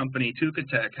sister company,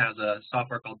 Tukatech, has a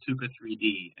software called Tuka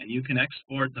 3D, and you can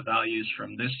export the values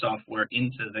from this software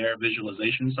into their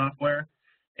visualization software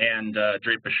and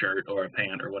drape a shirt or a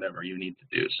pant or whatever you need to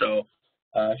do. So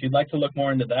if you'd like to look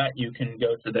more into that, you can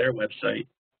go to their website,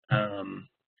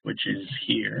 which is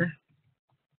here,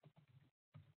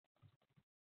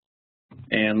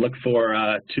 and look for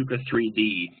Tuka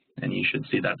 3D, and you should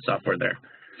see that software there.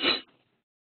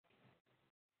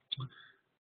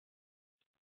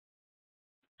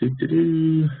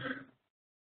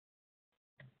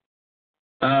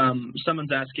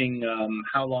 Someone's asking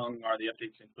how long are the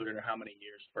updates included, or how many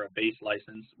years for a base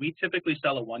license. We typically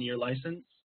sell a 1-year license.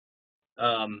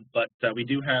 but we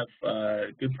do have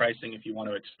good pricing if you want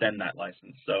to extend that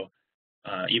license. So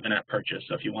even at purchase.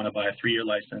 So if you want to buy a 3-year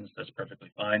license, that's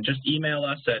perfectly fine. Just email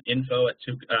us at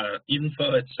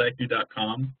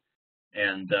info@saiku.com,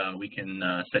 and we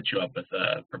can set you up with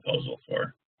a proposal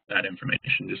for that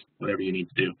information, just whatever you need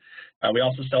to do. We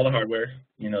also sell the hardware,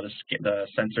 you know, the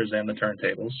sensors and the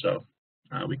turntables, so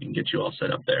we can get you all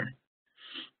set up there.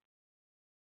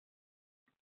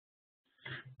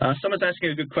 Someone's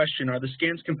asking a good question. Are the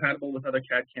scans compatible with other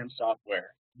CAD/CAM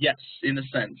software? Yes, in a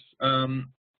sense.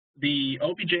 The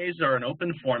OBJs are an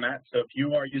open format, so if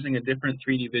you are using a different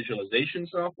 3D visualization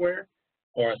software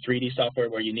or a 3D software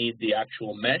where you need the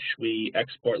actual mesh, we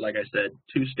export, like I said,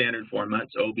 2 standard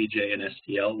formats, OBJ and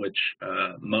STL, which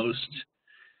most,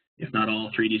 if not all,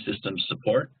 3D systems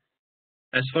support.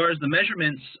 As far as the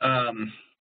measurements,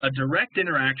 a direct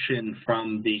interaction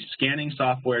from the scanning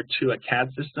software to a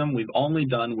CAD system, we've only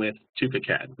done with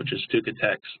TukaCAD, which is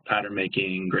TukaTech's pattern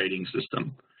making grading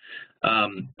system.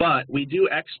 But we do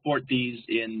export these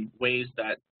in ways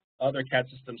that other CAD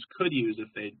systems could use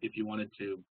if you wanted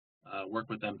to work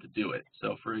with them to do it.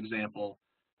 So for example,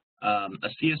 a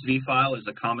CSV file is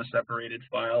a comma-separated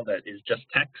file that is just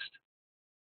text,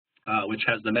 which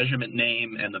has the measurement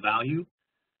name and the value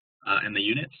and the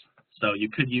units. So you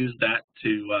could use that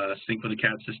to sync with a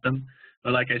CAD system.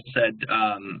 But like I said,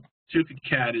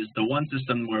 TukaCAD is the one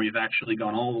system where we've actually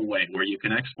gone all the way, where you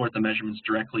can export the measurements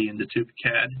directly into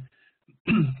TukaCAD.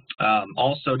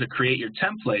 Also, to create your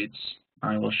templates,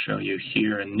 I will show you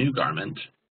here in New Garment.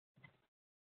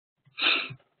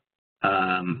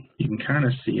 You can kind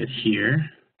of see it here.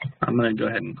 I'm going to go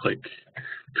ahead and click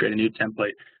create a new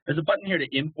template. There's a button here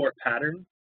to import pattern.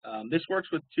 This works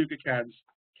with TukaCAD's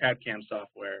CAD/CAM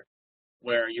software,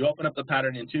 where you open up the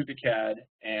pattern in TukaCAD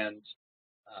and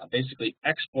basically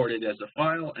export it as a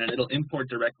file, and it'll import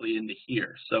directly into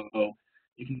here. So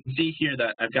you can see here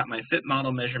that I've got my fit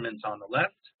model measurements on the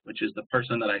left, which is the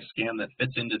person that I scan that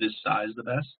fits into this size the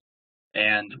best.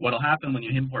 And what will happen when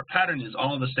you import pattern is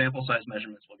all of the sample size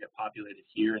measurements will get populated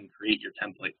here and create your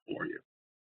template for you.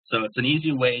 So it's an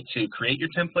easy way to create your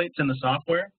templates in the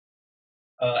software.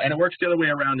 And it works the other way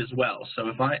around as well. So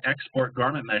if I export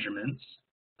garment measurements,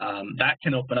 that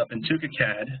can open up in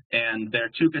TukaCAD, and their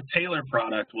Tuka Tailor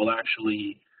product will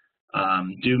actually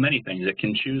do many things. It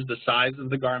can choose the size of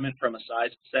the garment from a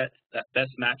size set that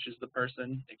best matches the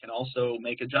person. It can also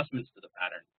make adjustments to the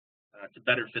pattern to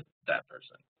better fit that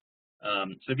person.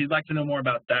 So if you'd like to know more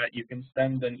about that, you can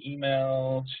send an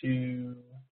email to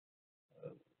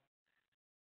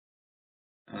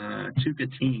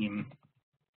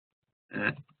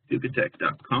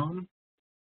tukateam@tukatech.com,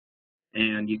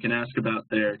 and you can ask about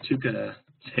their Tuka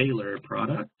Tailor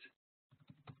product.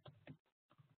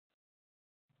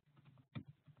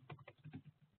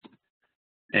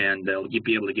 And they'll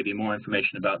be able to give you more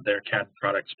information about their CAD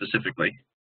product specifically.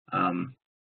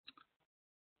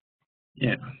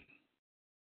 Yeah.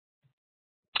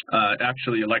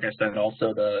 Actually, like I said,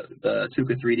 also the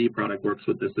Tuka 3D product works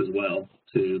with this as well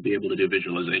to be able to do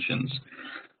visualizations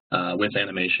with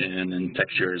animation and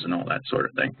textures and all that sort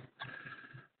of thing.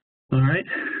 All right,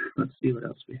 let's see what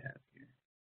else we have here.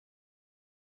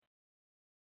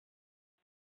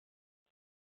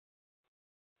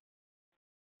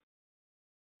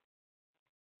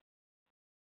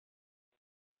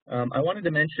 I wanted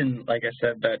to mention, like I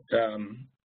said, that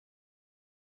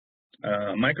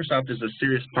Microsoft is a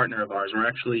serious partner of ours.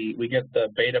 We get the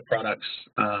beta products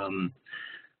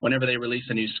whenever they release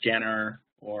a new scanner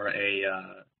or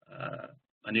a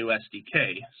new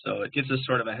SDK. So it gives us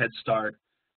sort of a head start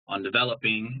on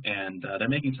developing, and they're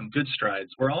making some good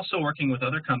strides. We're also working with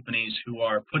other companies who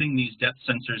are putting these depth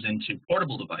sensors into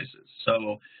portable devices.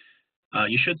 So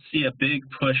you should see a big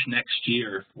push next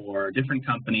year for different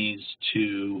companies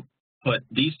to put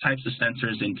these types of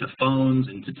sensors into phones,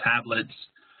 into tablets,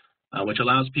 which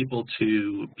allows people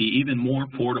to be even more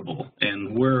portable.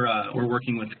 And we're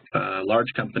working with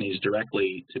large companies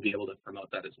directly to be able to promote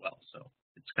that as well. So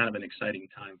it's kind of an exciting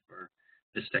time for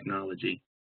this technology.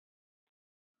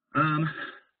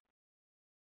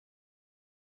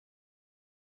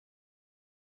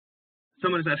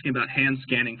 Someone is asking about hand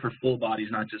scanning for full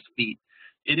bodies, not just feet.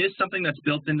 It is something that's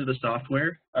built into the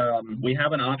software. We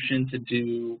have an option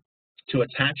to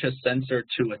attach a sensor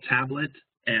to a tablet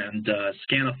and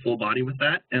scan a full body with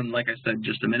that. And like I said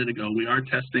just a minute ago, we are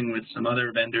testing with some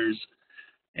other vendors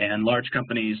and large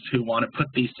companies who want to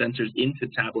put these sensors into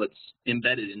tablets,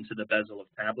 embedded into the bezel of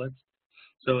tablets.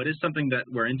 So it is something that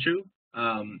we're into.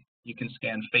 You can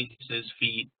scan faces,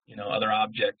 feet, other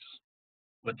objects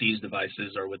with these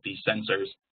devices or with these sensors.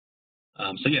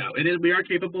 So yeah, we are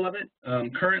capable of it.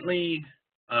 Currently,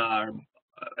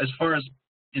 as far as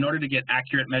in order to get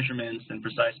accurate measurements and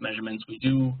precise measurements, we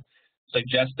do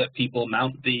suggest that people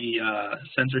mount the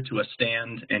sensor to a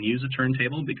stand and use a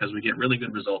turntable because we get really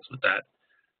good results with that.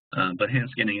 But hand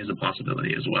scanning is a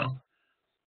possibility as well.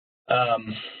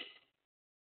 There's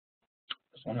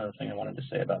one other thing I wanted to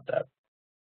say about that.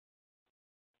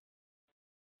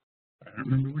 I don't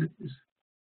remember what it is.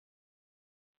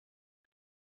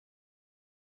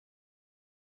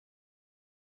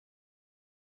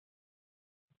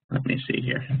 Let me see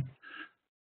here.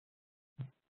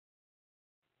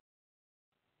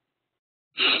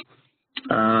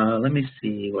 Let me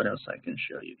see what else I can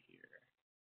show you here.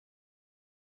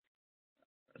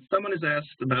 Someone has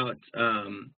asked about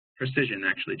precision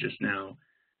actually just now.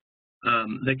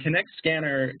 The Kinect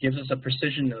scanner gives us a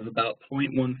precision of about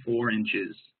 0.14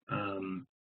 inches,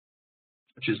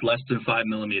 which is less than 5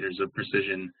 millimeters of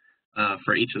precision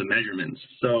for each of the measurements.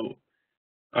 So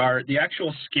the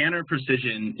actual scanner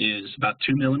precision is about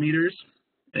 2 millimeters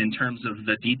in terms of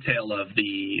the detail of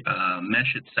the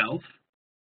mesh itself.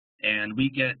 And we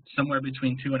get somewhere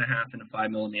between 2.5 and 5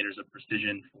 millimeters of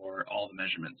precision for all the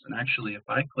measurements. And actually, if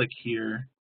I click here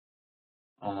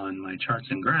on my charts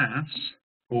and graphs,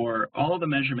 for all of the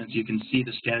measurements, you can see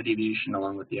the standard deviation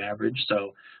along with the average.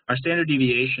 So our standard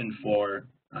deviation for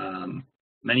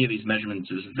many of these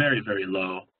measurements is very, very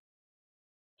low.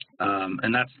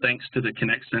 And that's thanks to the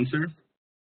Kinect sensor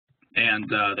and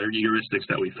their heuristics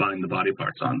that we find the body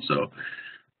parts on. So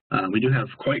we do have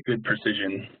quite good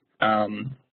precision.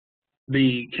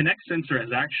 The Kinect sensor is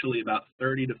actually about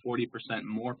 30 to 40%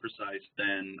 more precise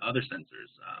than other sensors.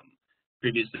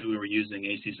 Previously, we were using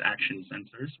ACES Action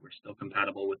sensors. We're still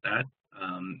compatible with that.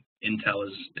 Intel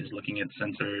is looking at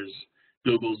sensors.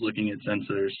 Google's looking at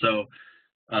sensors. So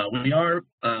we are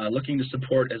looking to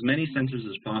support as many sensors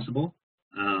as possible.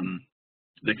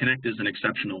 The Kinect is an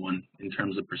exceptional one in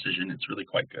terms of precision. It's really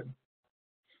quite good.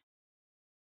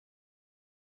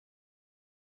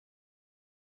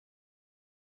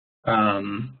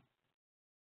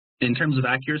 In terms of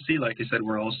accuracy, like I said,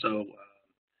 we're also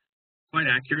quite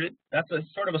accurate. That's a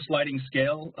sort of a sliding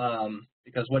scale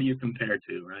because what do you compare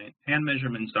to, right? Hand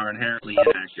measurements are inherently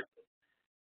inaccurate.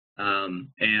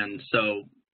 And so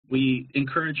we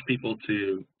encourage people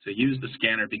to use the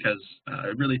scanner because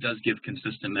it really does give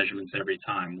consistent measurements every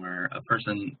time, where a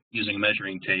person using a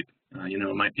measuring tape, you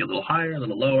know, it might be a little higher, a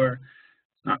little lower,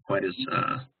 not quite as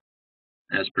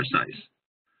precise.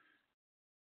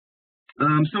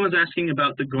 Someone's asking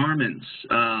about the garments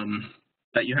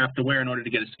that you have to wear in order to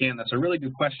get a scan. That's a really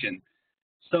good question.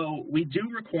 So we do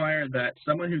require that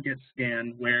someone who gets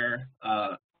scanned wear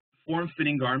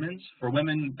form-fitting garments. For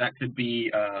women, that could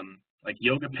be like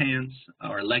yoga pants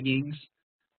or leggings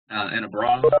and a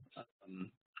bra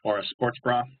or a sports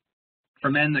bra. For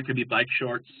men, that could be bike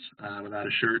shorts without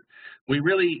a shirt. We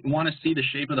really want to see the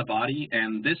shape of the body,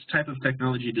 and this type of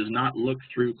technology does not look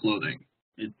through clothing.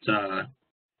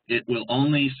 It will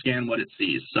only scan what it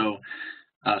sees. So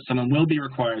someone will be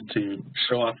required to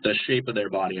show off the shape of their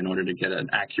body in order to get an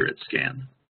accurate scan.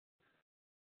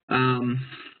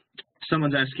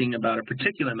 Someone's asking about a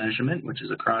particular measurement, which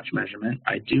is a crotch measurement.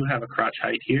 I do have a crotch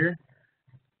height here.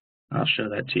 I'll show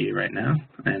that to you right now,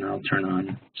 and I'll turn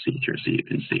on Seeker so you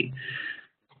can see.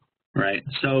 Right,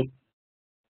 so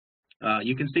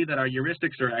you can see that our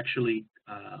heuristics are actually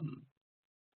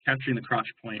capturing the crotch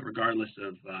point regardless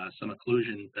of some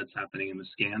occlusion that's happening in the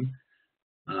scan.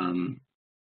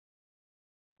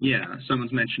 Yeah,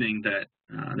 someone's mentioning that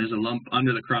there's a lump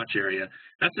under the crotch area.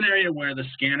 That's an area where the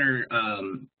scanner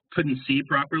couldn't see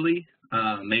properly.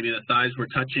 Maybe the thighs were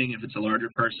touching if it's a larger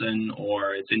person,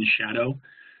 or it's in shadow.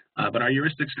 But our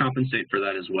heuristics compensate for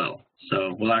that as well.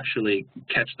 So we'll actually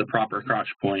catch the proper crotch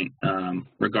point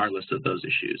regardless of those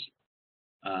issues.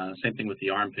 Same thing with the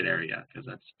armpit area, because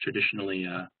that's traditionally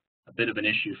a bit of an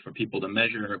issue for people to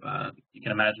measure. You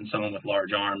can imagine someone with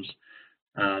large arms.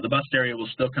 The bust area will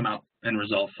still come out and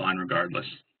resolve fine regardless.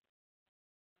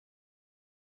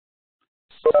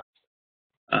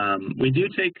 We do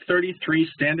take 33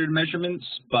 standard measurements,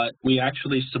 but we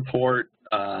actually support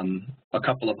a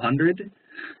couple of hundred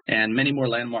and many more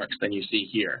landmarks than you see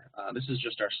here. This is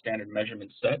just our standard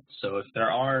measurement set. So if there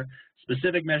are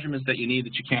specific measurements that you need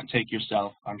that you can't take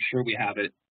yourself, I'm sure we have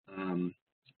it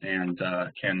and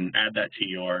can add that to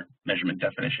your measurement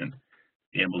definition,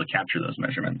 be able to capture those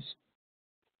measurements.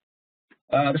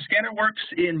 The scanner works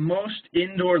in most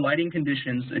indoor lighting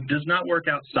conditions. It does not work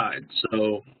outside.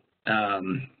 So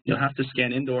you'll have to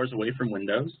scan indoors away from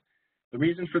windows. The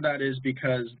reason for that is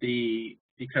because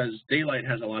daylight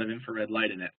has a lot of infrared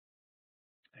light in it,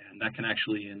 and that can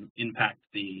actually impact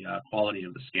the quality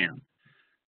of the scan.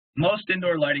 Most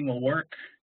indoor lighting will work.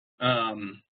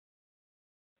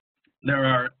 There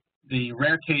are the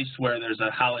rare case where there's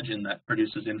a halogen that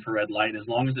produces infrared light. As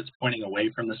long as it's pointing away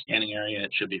from the scanning area,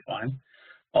 it should be fine.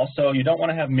 Also, you don't want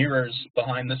to have mirrors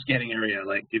behind the scanning area.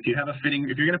 Like if you have a fitting,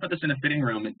 if you're going to put this in a fitting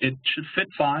room, it should fit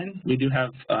fine. We do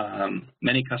have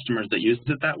many customers that use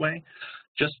it that way.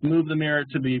 Just move the mirror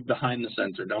to be behind the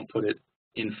sensor. Don't put it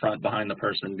in front behind the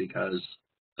person because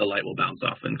the light will bounce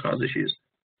off and cause issues.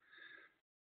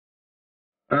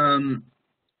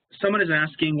 Someone is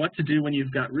asking what to do when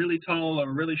you've got really tall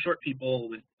or really short people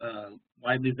with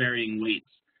widely varying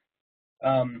weights.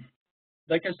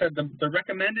 Like I said, the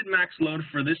recommended max load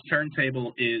for this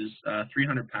turntable is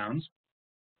 300 pounds.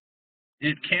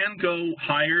 It can go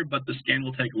higher, but the scan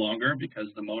will take longer because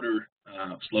the motor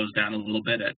slows down a little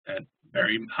bit at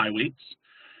very high weights.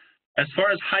 As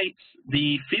far as height,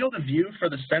 the field of view for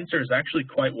the sensor is actually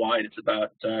quite wide. It's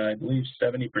about, I believe,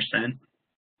 70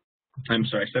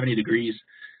 degrees.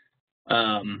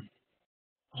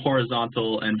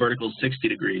 Horizontal and vertical 60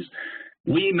 degrees.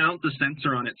 We mount the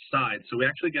sensor on its side, so we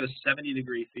actually get a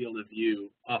 70-degree field of view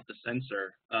off the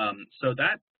sensor. So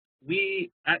that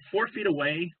at 4 feet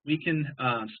away, we can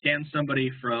scan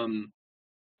somebody from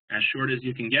as short as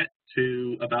you can get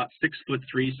to about 6'3",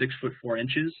 6'4"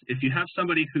 inches. If you have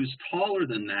somebody who's taller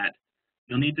than that,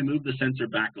 you'll need to move the sensor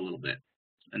back a little bit,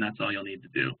 and that's all you'll need to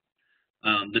do.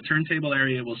 The turntable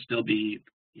area will still be,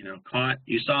 caught.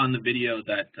 You saw in the video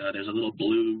that there's a little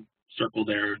blue circle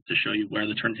there to show you where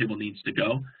the turntable needs to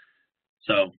go.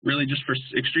 So really just for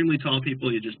extremely tall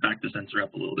people, you just back the sensor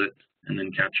up a little bit and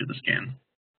then capture the scan.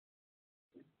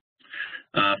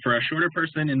 For a shorter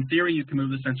person, in theory, you can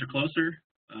move the sensor closer,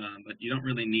 but you don't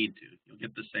really need to. You'll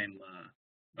get the same,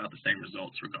 about the same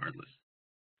results regardless.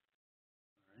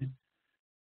 All right.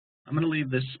 I'm going to leave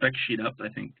this spec sheet up. I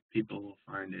think people will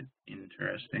find it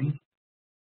interesting.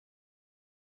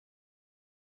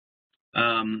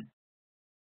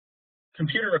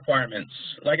 Computer requirements.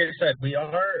 Like I said, we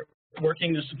are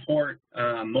working to support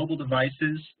mobile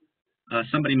devices.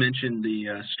 Somebody mentioned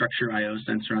the Structure I/O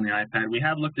sensor on the iPad. We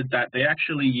have looked at that. They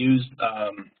actually use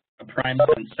a prime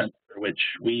sensor, which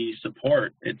we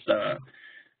support. It's a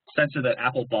sensor that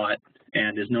Apple bought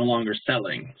and is no longer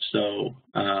selling. So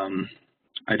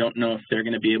I don't know if they're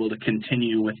going to be able to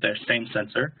continue with their same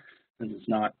sensor since it's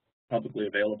not publicly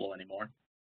available anymore.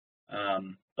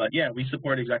 But yeah, we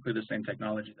support exactly the same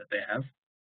technology that they have,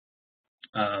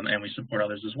 and we support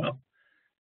others as well.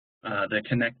 The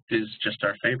Connect is just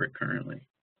our favorite currently.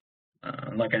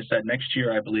 Like I said, next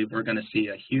year I believe we're going to see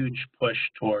a huge push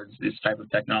towards this type of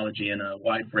technology in a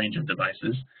wide range of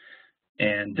devices,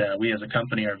 and we as a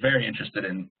company are very interested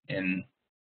in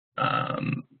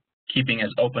keeping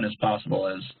as open as possible,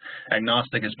 as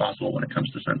agnostic as possible when it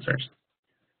comes to sensors.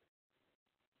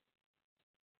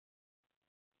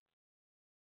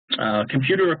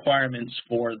 Computer requirements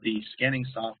for the scanning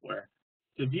software.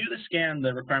 To view the scan,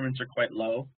 the requirements are quite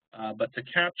low, but to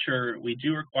capture, we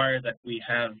do require that we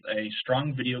have a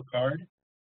strong video card,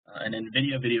 an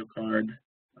NVIDIA video card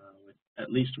with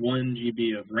at least 1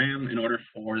 GB of RAM in order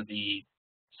for the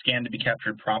scan to be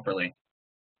captured properly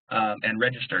and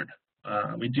registered.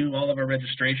 We do all of our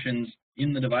registrations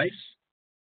in the device.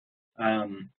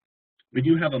 We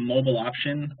do have a mobile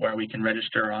option where we can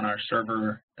register on our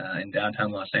server in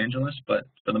downtown Los Angeles, but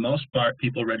for the most part,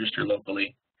 people register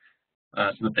locally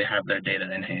so that they have their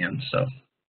data in hand. So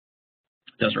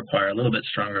it does require a little bit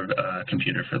stronger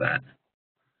computer for that.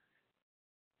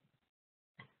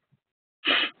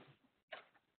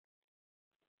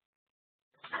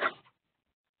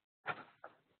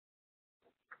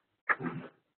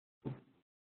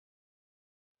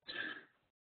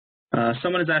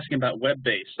 Someone is asking about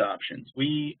web-based options.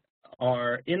 We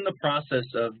are in the process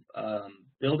of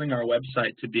building our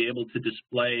website to be able to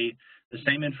display the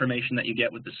same information that you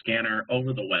get with the scanner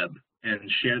over the web and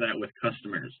share that with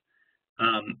customers.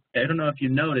 I don't know if you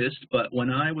noticed, but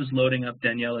when I was loading up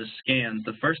Daniela's scans,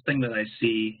 the first thing that I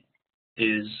see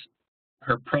is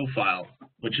her profile,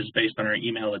 which is based on her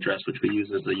email address, which we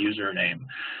use as the username.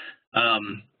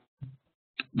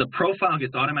 The profile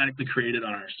gets automatically created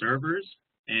on our servers,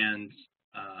 and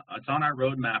it's on our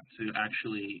roadmap to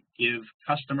actually give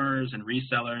customers and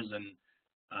resellers and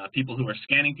people who are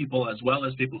scanning people, as well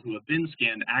as people who have been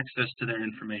scanned, access to their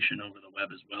information over the web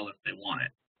as well if they want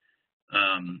it.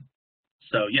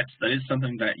 So yes, that is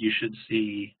something that you should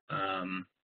see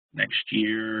next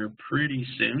year pretty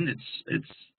soon.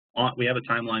 We have a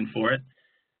timeline for it.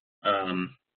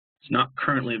 It's not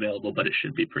currently available, but it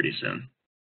should be pretty soon.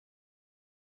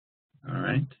 All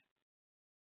right.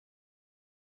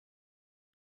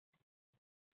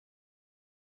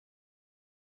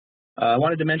 I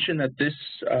wanted to mention that this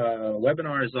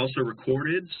webinar is also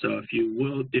recorded, so if you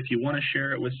want to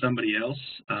share it with somebody else,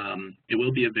 it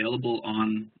will be available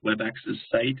on WebEx's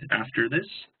site after this.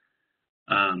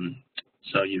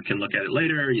 So you can look at it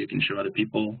later, you can show other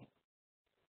people,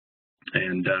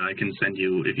 and I can send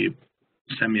you, if you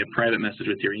send me a private message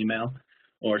with your email,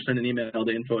 or send an email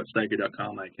to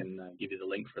info@steiger.com, I can give you the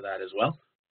link for that as well.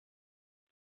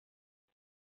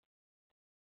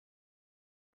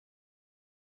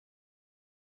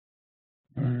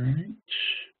 All right.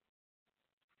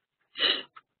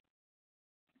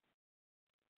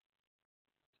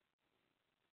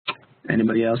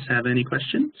 Anybody else have any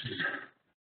questions?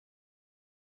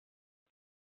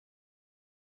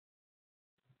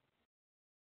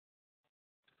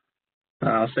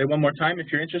 I'll say one more time,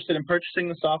 if you're interested in purchasing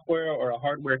the software or a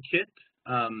hardware kit,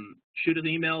 shoot an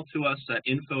email to us at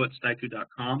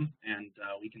info@steiger.com, and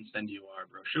we can send you our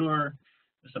brochure,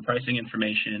 some pricing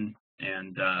information,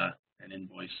 and an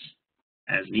invoice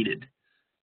as needed.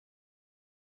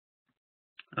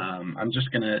 I'm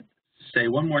just going to say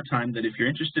one more time that if you're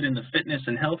interested in the fitness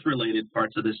and health related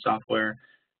parts of this software,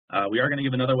 we are going to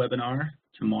give another webinar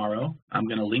tomorrow. I'm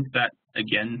going to link that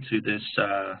again to this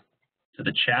to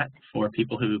the chat for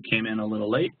people who came in a little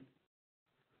late.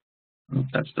 Oh,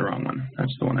 that's the wrong one.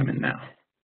 That's the one I'm in now.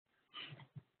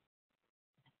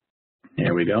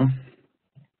 Here we go.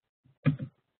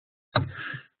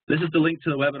 This is the link to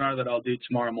the webinar that I'll do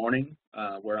tomorrow morning,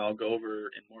 where I'll go over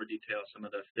in more detail some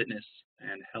of the fitness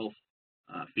and health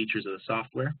features of the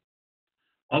software.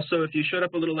 Also, if you showed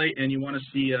up a little late and you want to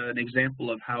see an example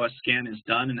of how a scan is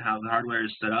done and how the hardware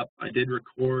is set up, I did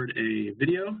record a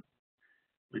video,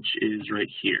 which is right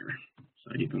here.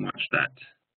 So you can watch that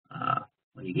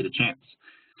when you get a chance.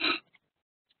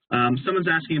 Someone's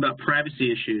asking about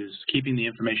privacy issues, keeping the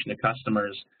information to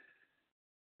customers.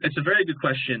 It's a very good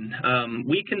question.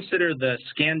 We consider the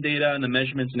scan data and the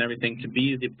measurements and everything to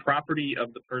be the property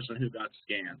of the person who got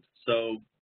scanned. So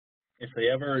if they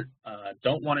ever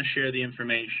don't want to share the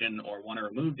information or want to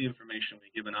remove the information,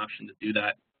 we give an option to do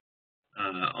that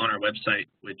on our website,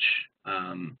 which,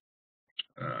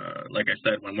 like I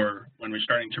said, when we're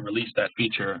starting to release that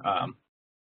feature,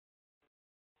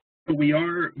 we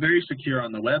are very secure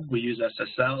on the web. We use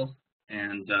SSL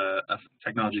and a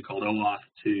technology called OAuth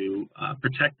to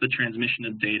protect the transmission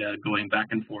of data going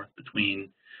back and forth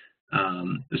between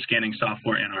the scanning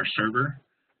software and our server.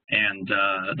 And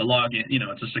the login,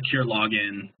 it's a secure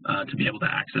login to be able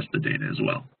to access the data as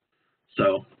well.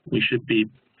 So we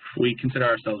consider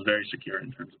ourselves very secure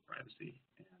in terms of privacy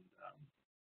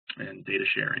and data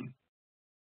sharing.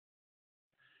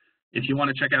 If you want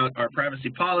to check out our privacy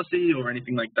policy or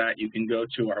anything like that, you can go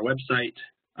to our website.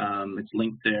 It's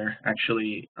linked there.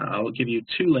 Actually, I'll give you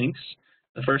two links.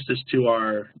 The first is to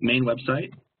our main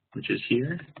website, which is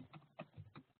here,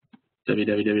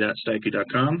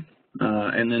 www.steiger.com.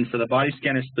 And then for the body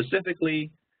scanner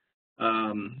specifically,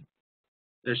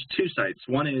 there's two sites.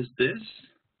 One is this,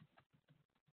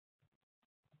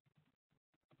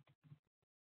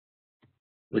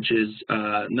 which is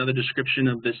another description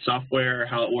of this software,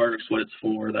 how it works, what it's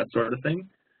for, that sort of thing.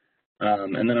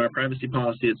 And then our privacy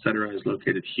policy, et cetera, is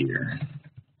located here.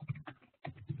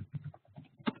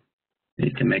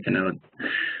 You can make a note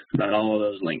about all of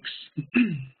those links.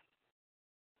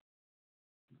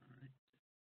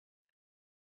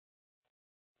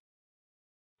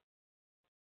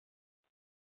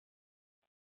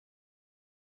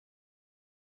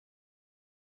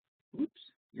 Oops.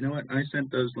 You know what? I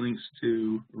sent those links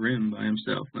to Rim by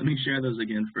himself. Let me share those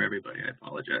again for everybody. I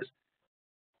apologize.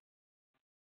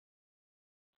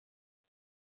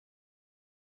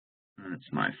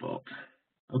 That's my fault.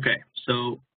 Okay,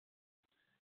 so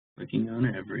clicking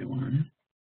on everyone.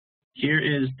 Here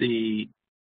is the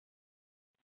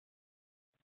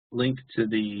link to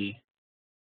the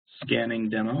scanning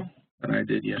demo that I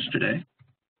did yesterday.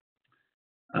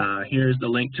 Here's the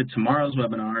link to tomorrow's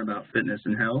webinar about fitness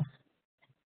and health.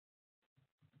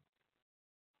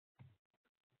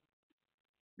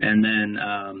 And then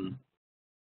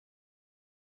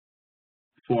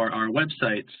for our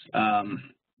websites,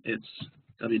 it's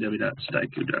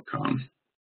www.steiger.com.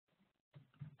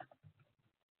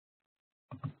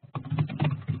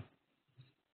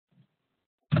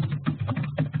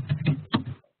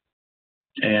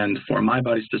 And for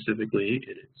MyBodee specifically,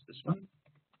 it is this one.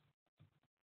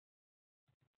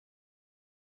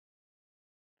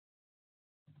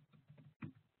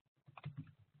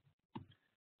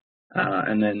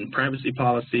 And then privacy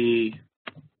policy,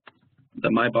 the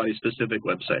MyBodee specific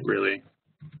website really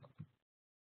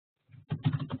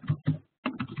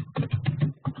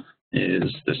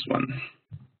is this one.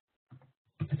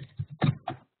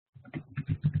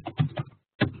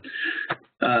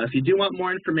 If you do want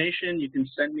more information, you can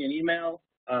send me an email.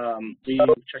 We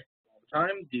check all the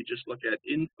time. You just look at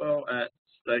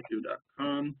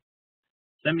info@styku.com.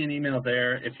 Send me an email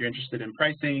there if you're interested in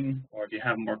pricing or if you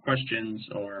have more questions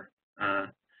or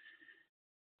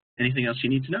anything else you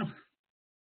need to know.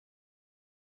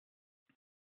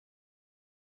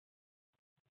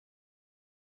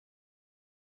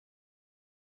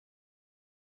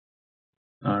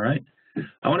 All right.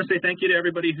 I want to say thank you to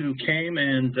everybody who came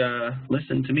and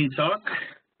listened to me talk.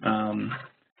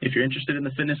 If you're interested in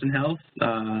the fitness and health,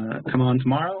 come on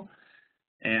tomorrow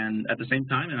and at the same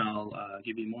time, and I'll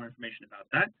give you more information about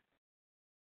that.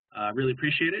 Really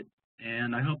appreciate it,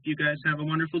 and I hope you guys have a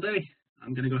wonderful day.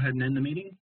 I'm going to go ahead and end the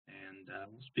meeting, and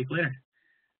we'll speak later.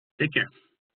 Take care.